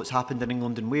basis of what's happened in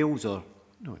England and Wales, or?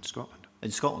 No, in Scotland. In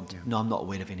Scotland? Yeah. No, I'm not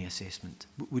aware of any assessment.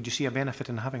 Would you see a benefit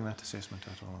in having that assessment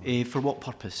at all? For what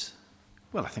purpose?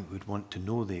 Well, I think we'd want to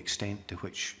know the extent to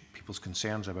which people's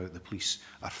concerns about the police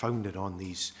are founded on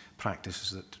these practices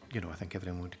that, you know, I think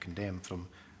everyone would condemn from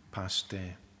past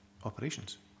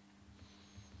operations.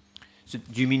 So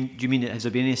do you mean has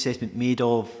there been any assessment made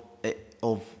of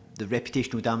the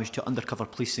reputational damage to undercover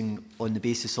policing on the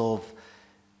basis of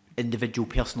individual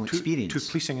personal experience? To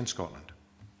policing in Scotland?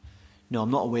 No, I'm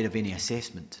not aware of any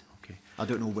assessment. Okay. I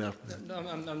don't know where. No,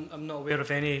 I'm not aware of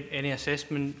any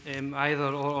assessment either,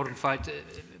 or in fact, it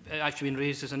actually been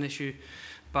raised as an issue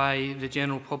by the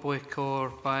general public or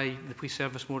by the police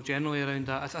service more generally around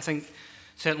that. I think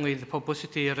certainly the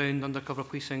publicity around undercover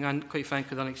policing and, quite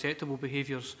frankly, the unacceptable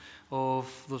behaviours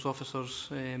of those officers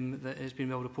that has been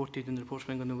well reported in the reports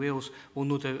from England and Wales will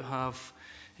no doubt have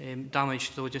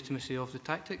damage the legitimacy of the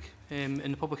tactic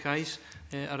in the public eyes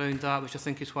around that, which I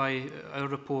think is why our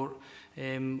report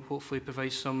hopefully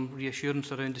provides some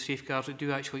reassurance around the safeguards that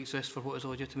do actually exist for what is a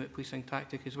legitimate policing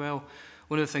tactic as well.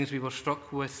 One of the things we were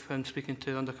struck with when speaking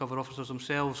to undercover officers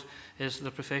themselves is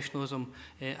their professionalism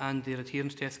and their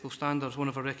adherence to ethical standards. One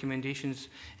of our recommendations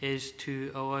is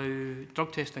to allow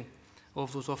drug testing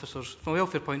of those officers from a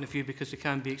welfare point of view, because they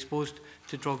can be exposed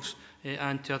to drugs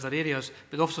and to other areas.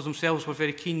 But the officers themselves were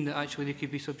very keen that actually they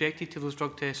could be subjected to those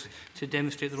drug tests to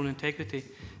demonstrate their own integrity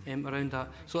around that.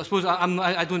 So I suppose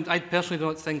I personally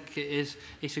don't think it is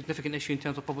a significant issue in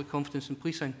terms of public confidence in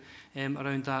policing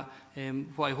around that.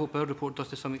 What I hope our report does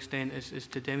to some extent is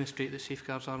to demonstrate that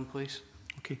safeguards are in place.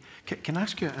 Okay. Can I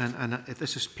ask you, and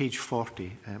this is page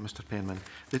 40, Mr Penman,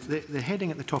 the heading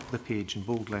at the top of the page in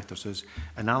bold letters is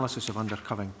Analysis of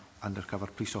Undercover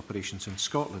Police Operations in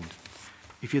Scotland.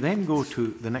 If you then go to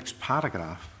the next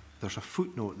paragraph, there's a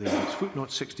footnote there, it's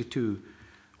footnote 62,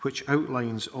 which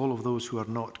outlines all of those who are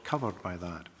not covered by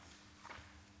that.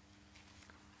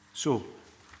 So,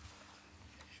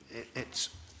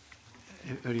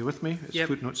 are you with me? It's yep.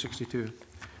 Footnote 62.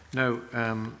 Now,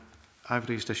 I've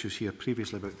raised issues here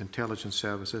previously about the intelligence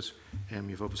services.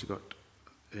 You've obviously got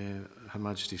Her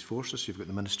Majesty's Forces, you've got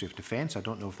the Ministry of Defence. I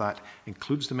don't know if that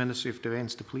includes the Ministry of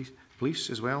Defence to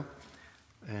police as well.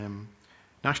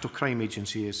 National Crime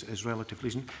Agency is relatively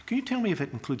recent. Can you tell me if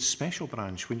it includes Special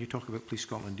Branch? When you talk about Police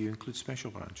Scotland, do you include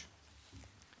Special Branch?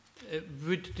 It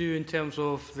would do in terms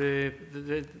of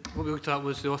what we looked at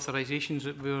was the authorisations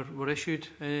that were issued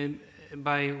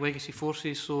by legacy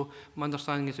forces. So my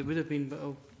understanding is it would have been, but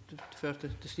I'll defer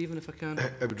to Stephen if I can.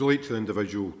 It would relate to the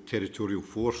individual territorial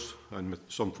force, and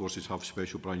some forces have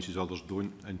special branches, others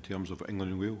don't, in terms of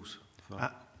England and Wales.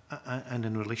 And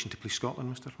in relation to Police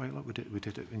Scotland, Mr Whitelock, would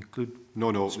it include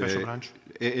special branch?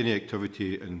 Any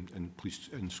activity in police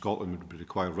in Scotland would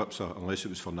require RIPSA, unless it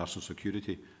was for national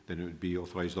security, then it would be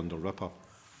authorised under RIPA,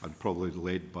 and probably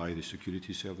led by the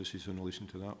security services in relation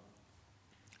to that.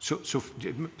 So,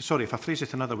 sorry, if I phrase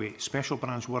it another way, Special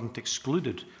Branch weren't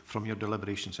excluded from your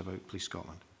deliberations about Police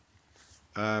Scotland?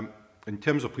 In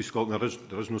terms of Police Scotland,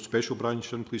 there is no Special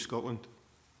Branch in Police Scotland.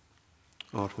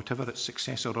 Or whatever its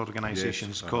successor organisation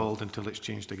is called until it's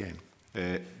changed again.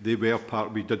 They were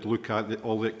part, we did look at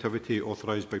all the activity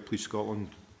authorised by Police Scotland,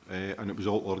 and it was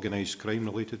all organised crime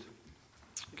related.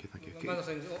 Okay, thank you. One of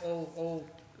the things, all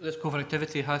this covert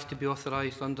activity has to be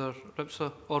authorised under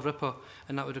RIPSA or RIPA,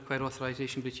 and that would require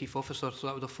authorisation by the Chief Officer, so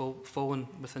that would have fallen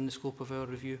within the scope of our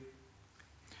review.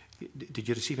 Did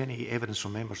you receive any evidence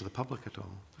from members of the public at all?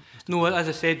 No, as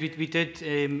I said, we did,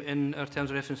 in our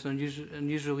terms of reference and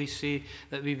news release, say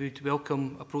that we would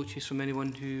welcome approaches from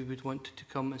anyone who would want to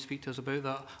come and speak to us about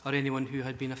that, or anyone who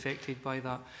had been affected by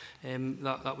that.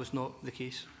 That was not the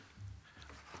case.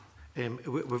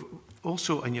 We've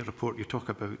also, in your report, you talk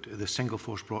about the single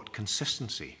force brought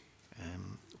consistency.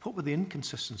 What were the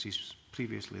inconsistencies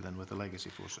previously then with the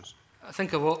legacy forces? I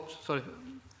think a lot, sorry.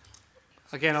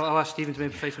 Again, I'll ask Stephen to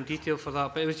maybe provide some detail for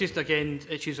that, but it was just, again,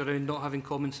 issues around not having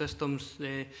common systems,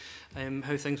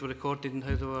 how things were recorded and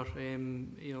how they were,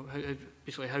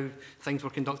 basically how things were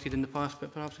conducted in the past.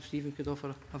 But perhaps if Stephen could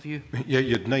offer a view. Yeah,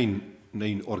 you had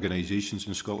nine organisations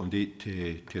in Scotland,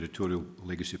 8 territorial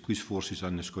legacy police forces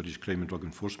and the Scottish Crime and Drug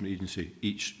Enforcement Agency.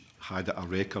 Each had a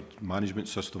record management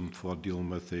system for dealing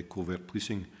with covert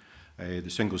policing. The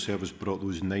single service brought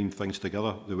those 9 things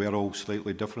together. They were all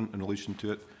slightly different in relation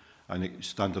to it, and it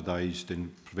standardised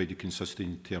and provided consistency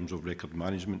in terms of record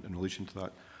management in relation to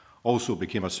that. Also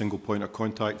became a single point of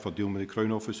contact for dealing with the Crown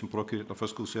Office and Procurator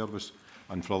Fiscal Service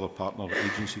and for other partner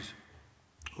agencies.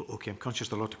 Okay, I'm conscious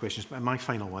there are a lot of questions, but my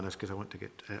final one is because I want to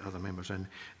get other members in.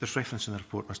 There's reference in the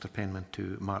report, Mr Penman,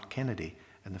 to Mark Kennedy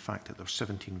and the fact that there were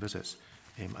 17 visits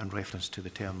and reference to the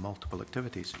term multiple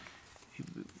activities.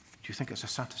 Do you think it's a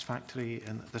satisfactory,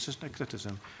 and this isn't a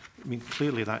criticism, I mean,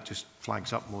 clearly that just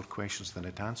flags up more questions than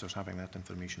it answers, having that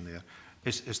information there.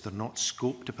 Is there not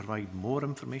scope to provide more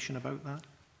information about that?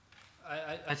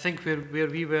 I think where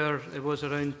we were, it was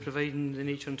around providing the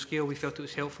nature and scale. We felt it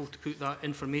was helpful to put that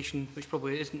information, which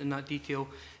probably isn't in that detail,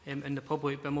 in the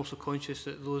public, but I'm also conscious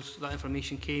that that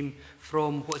information came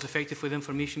from what is effectively the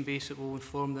information base that will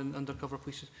inform the undercover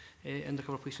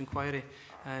police inquiry.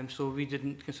 So we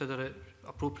didn't consider it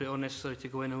appropriate or necessary to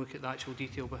go in and look at the actual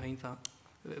detail behind that.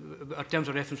 Our terms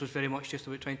of reference was very much just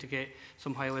about trying to get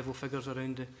some high-level figures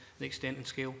around the extent and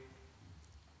scale.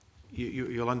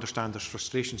 You'll understand there's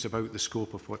frustrations about the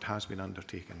scope of what has been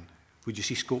undertaken. Would you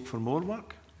see scope for more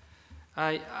work?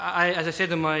 As I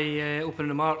said in my opening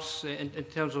remarks, in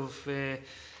terms of the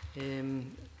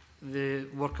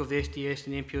work of the SDS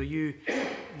and the MPLU,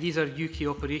 these are UK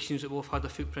operations that will have had a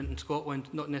footprint in Scotland,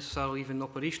 not necessarily even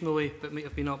operationally, but might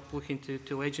have been up looking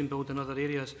to legend build in other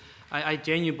areas. I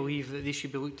genuinely believe that they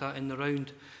should be looked at in the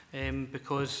round,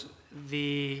 because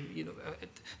the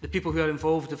people who are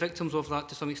involved, the victims of that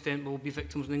to some extent, will be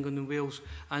victims in England and Wales,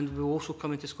 and will also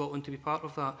come into Scotland to be part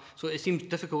of that. So it seems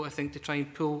difficult, I think, to try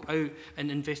and pull out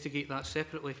and investigate that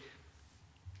separately.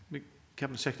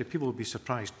 Cabinet Secretary, people will be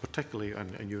surprised, particularly,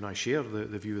 and you and I share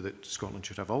the view that Scotland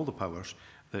should have all the powers,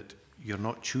 that you're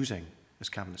not choosing, as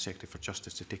Cabinet Secretary for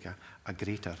Justice, to take a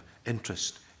greater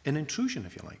interest in intrusion,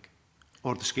 if you like,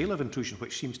 or the scale of intrusion,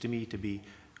 which seems to me to be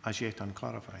as yet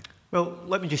unclarified. Well,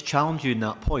 let me just challenge you in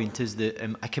that point, is that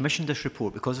I commissioned this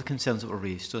report because of concerns that were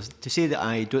raised. So to say that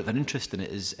I don't have an interest in it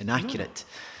is inaccurate.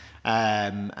 No.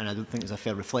 And I don't think it's a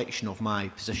fair reflection of my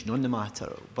position on the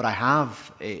matter. What I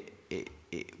have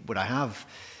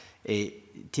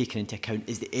taken into account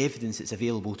is the evidence that's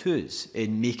available to us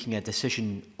in making a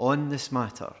decision on this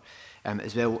matter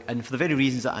as well. And for the very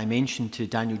reasons that I mentioned to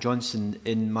Daniel Johnson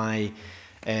in my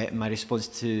response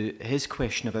to his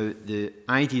question about the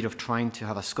idea of trying to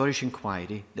have a Scottish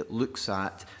inquiry that looks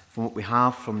at, from what we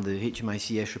have from the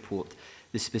HMICS report,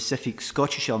 the specific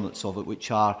Scottish elements of it,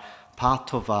 which are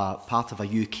part of a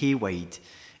UK-wide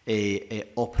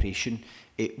operation,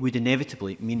 it would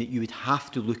inevitably mean that you would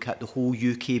have to look at the whole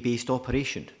UK-based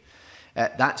operation.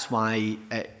 That's why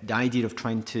the idea of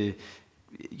trying to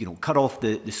cut off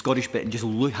the Scottish bit and just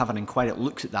have an inquiry that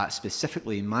looks at that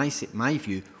specifically, in my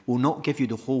view, will not give you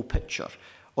the whole picture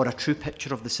or a true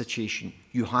picture of the situation.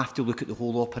 You have to look at the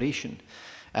whole operation.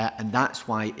 And that's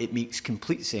why it makes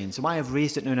complete sense. And why I've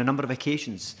raised it now on a number of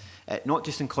occasions, not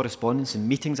just in correspondence and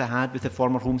meetings I had with the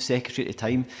former Home Secretary at the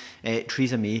time,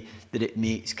 Theresa May, that it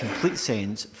makes complete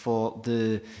sense for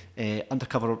the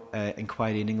undercover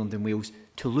inquiry in England and Wales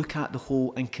to look at the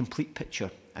whole and complete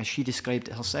picture, as she described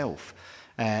it herself.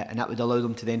 And that would allow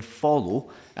them to then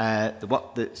follow the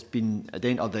work that's been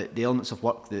or the elements of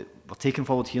work that were taken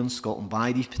forward here in Scotland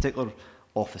by these particular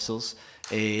officers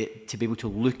to be able to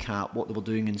look at what they were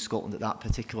doing in Scotland at that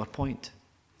particular point.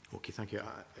 Okay, thank you.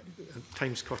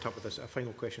 Time's caught up with us. A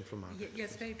final question from Margaret.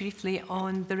 Yes, very briefly,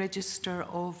 on the register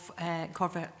of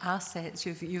covert assets,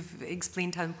 you've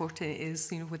explained how important it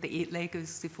is, with the 8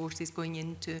 legacy forces going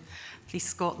into Police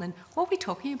Scotland. What are we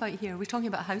talking about here? Are we talking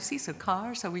about houses or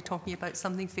cars? Are we talking about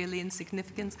something fairly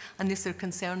insignificant? And is there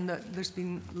concern that there's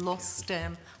been lost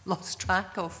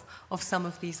track of some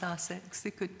of these assets?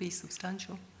 They could be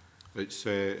substantial.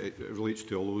 It relates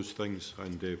to all those things,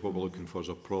 and what we're looking for is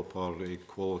a proper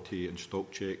quality and stock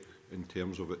check in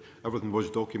terms of it. Everything was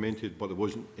documented, but there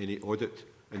wasn't any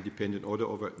independent audit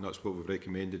of it, and that's what we've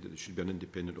recommended, that there should be an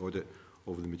independent audit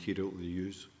of the material that they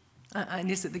use. And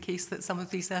is it the case that some of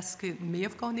these assets may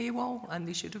have gone AWOL and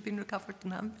they should have been recovered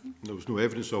and haven't been? There was no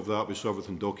evidence of that. We saw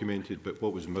everything documented, but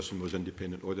what was missing was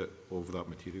independent audit of that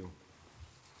material.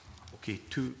 Okay,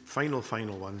 2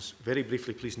 final ones. Very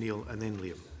briefly, please, Neil, and then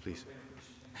Liam, please.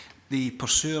 The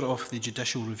pursuer of the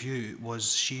judicial review,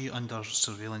 was she under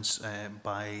surveillance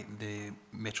by the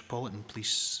Metropolitan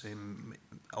Police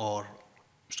or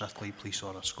Strathclyde Police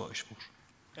or a Scottish force?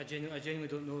 I genuinely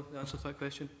don't know the answer to that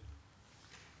question.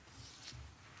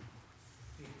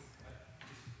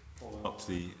 Following up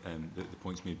the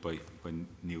points made by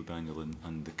Neil Daniel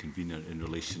and the convener in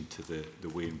relation to the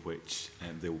way in which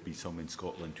there will be some in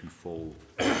Scotland who fall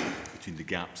between the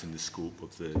gaps in the scope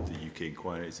of the UK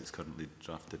inquiry as it's currently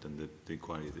drafted and the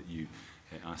inquiry that you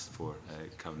asked for,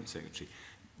 Cabinet Secretary.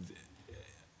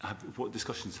 What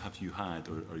discussions have you had,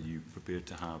 or are you prepared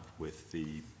to have with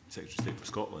the Secretary of State for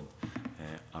Scotland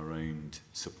around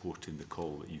supporting the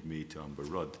call that you've made to Amber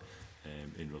Rudd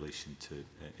in relation to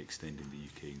extending the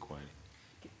UK inquiry?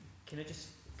 Can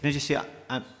I just say,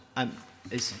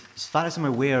 as far as I'm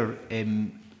aware,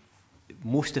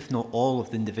 most, if not all,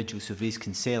 of the individuals who have raised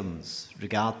concerns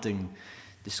regarding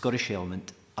the Scottish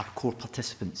element are core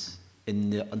participants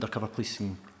in the undercover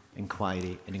policing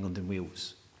inquiry in England and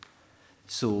Wales.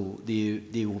 So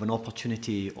they will have an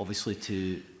opportunity, obviously,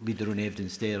 to lead their own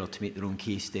evidence there or to make their own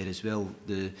case there as well.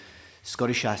 The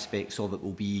Scottish aspects of it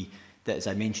will be that, as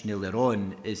I mentioned earlier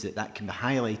on, is that can be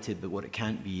highlighted, but what it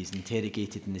can't be is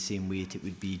interrogated in the same way that it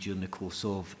would be during the course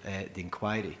of the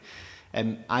inquiry.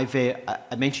 I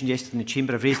mentioned yesterday in the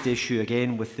Chamber, I've raised the issue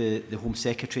again with the Home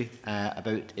Secretary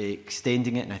about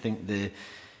extending it, and I think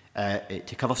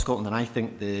to cover Scotland, and I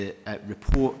think the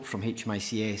report from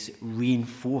HMICS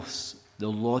reinforce the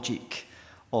logic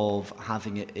of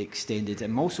having it extended.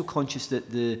 I'm also conscious that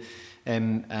the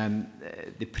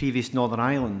previous Northern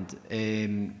Ireland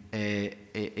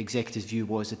executive's view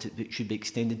was that it should be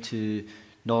extended to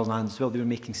Northern Ireland as well. They were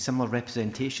making similar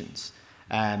representations.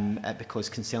 because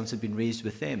concerns had been raised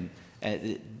with them.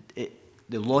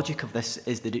 The logic of this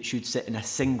is that it should sit in a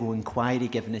single inquiry,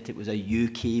 given that it was a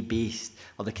UK-based,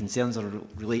 or the concerns are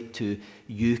relate to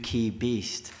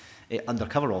UK-based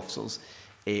undercover officers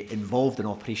involved in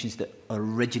operations that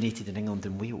originated in England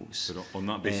and Wales. But on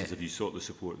that basis, have you sought the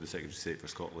support of the Secretary of State for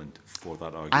Scotland for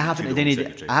that argument? I haven't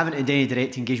had any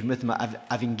direct engagement with them.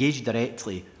 I've engaged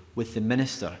directly with the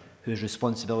Minister, who has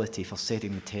responsibility for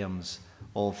setting the terms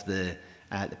of the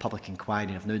public inquiry,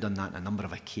 and I've now done that on a number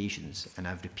of occasions, and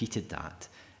I've repeated that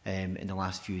in the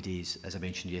last few days, as I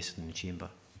mentioned yesterday in the Chamber.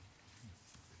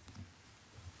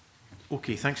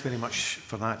 Okay, thanks very much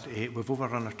for that. We've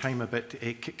overrun our time a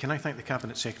bit. Can I thank the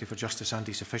Cabinet Secretary for Justice and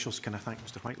his officials? Can I thank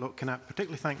Mr Whitelock? Can I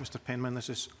particularly thank Mr Penman? This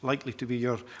is likely to be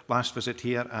your last visit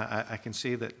here. I can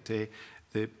say that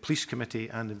the Police Committee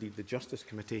and indeed the Justice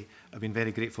Committee have been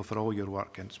very grateful for all your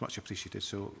work, and it's much appreciated.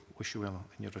 So wish you well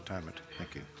in your retirement.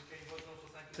 Thank you.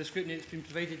 The scrutiny that's been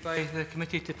provided by the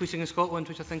Committee to Policing in Scotland,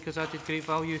 which I think has added great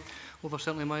value over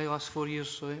certainly my last 4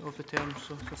 years of the term.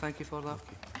 So thank you for that.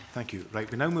 Okay. Thank you.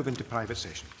 Right, we now move into private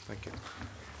session. Thank you.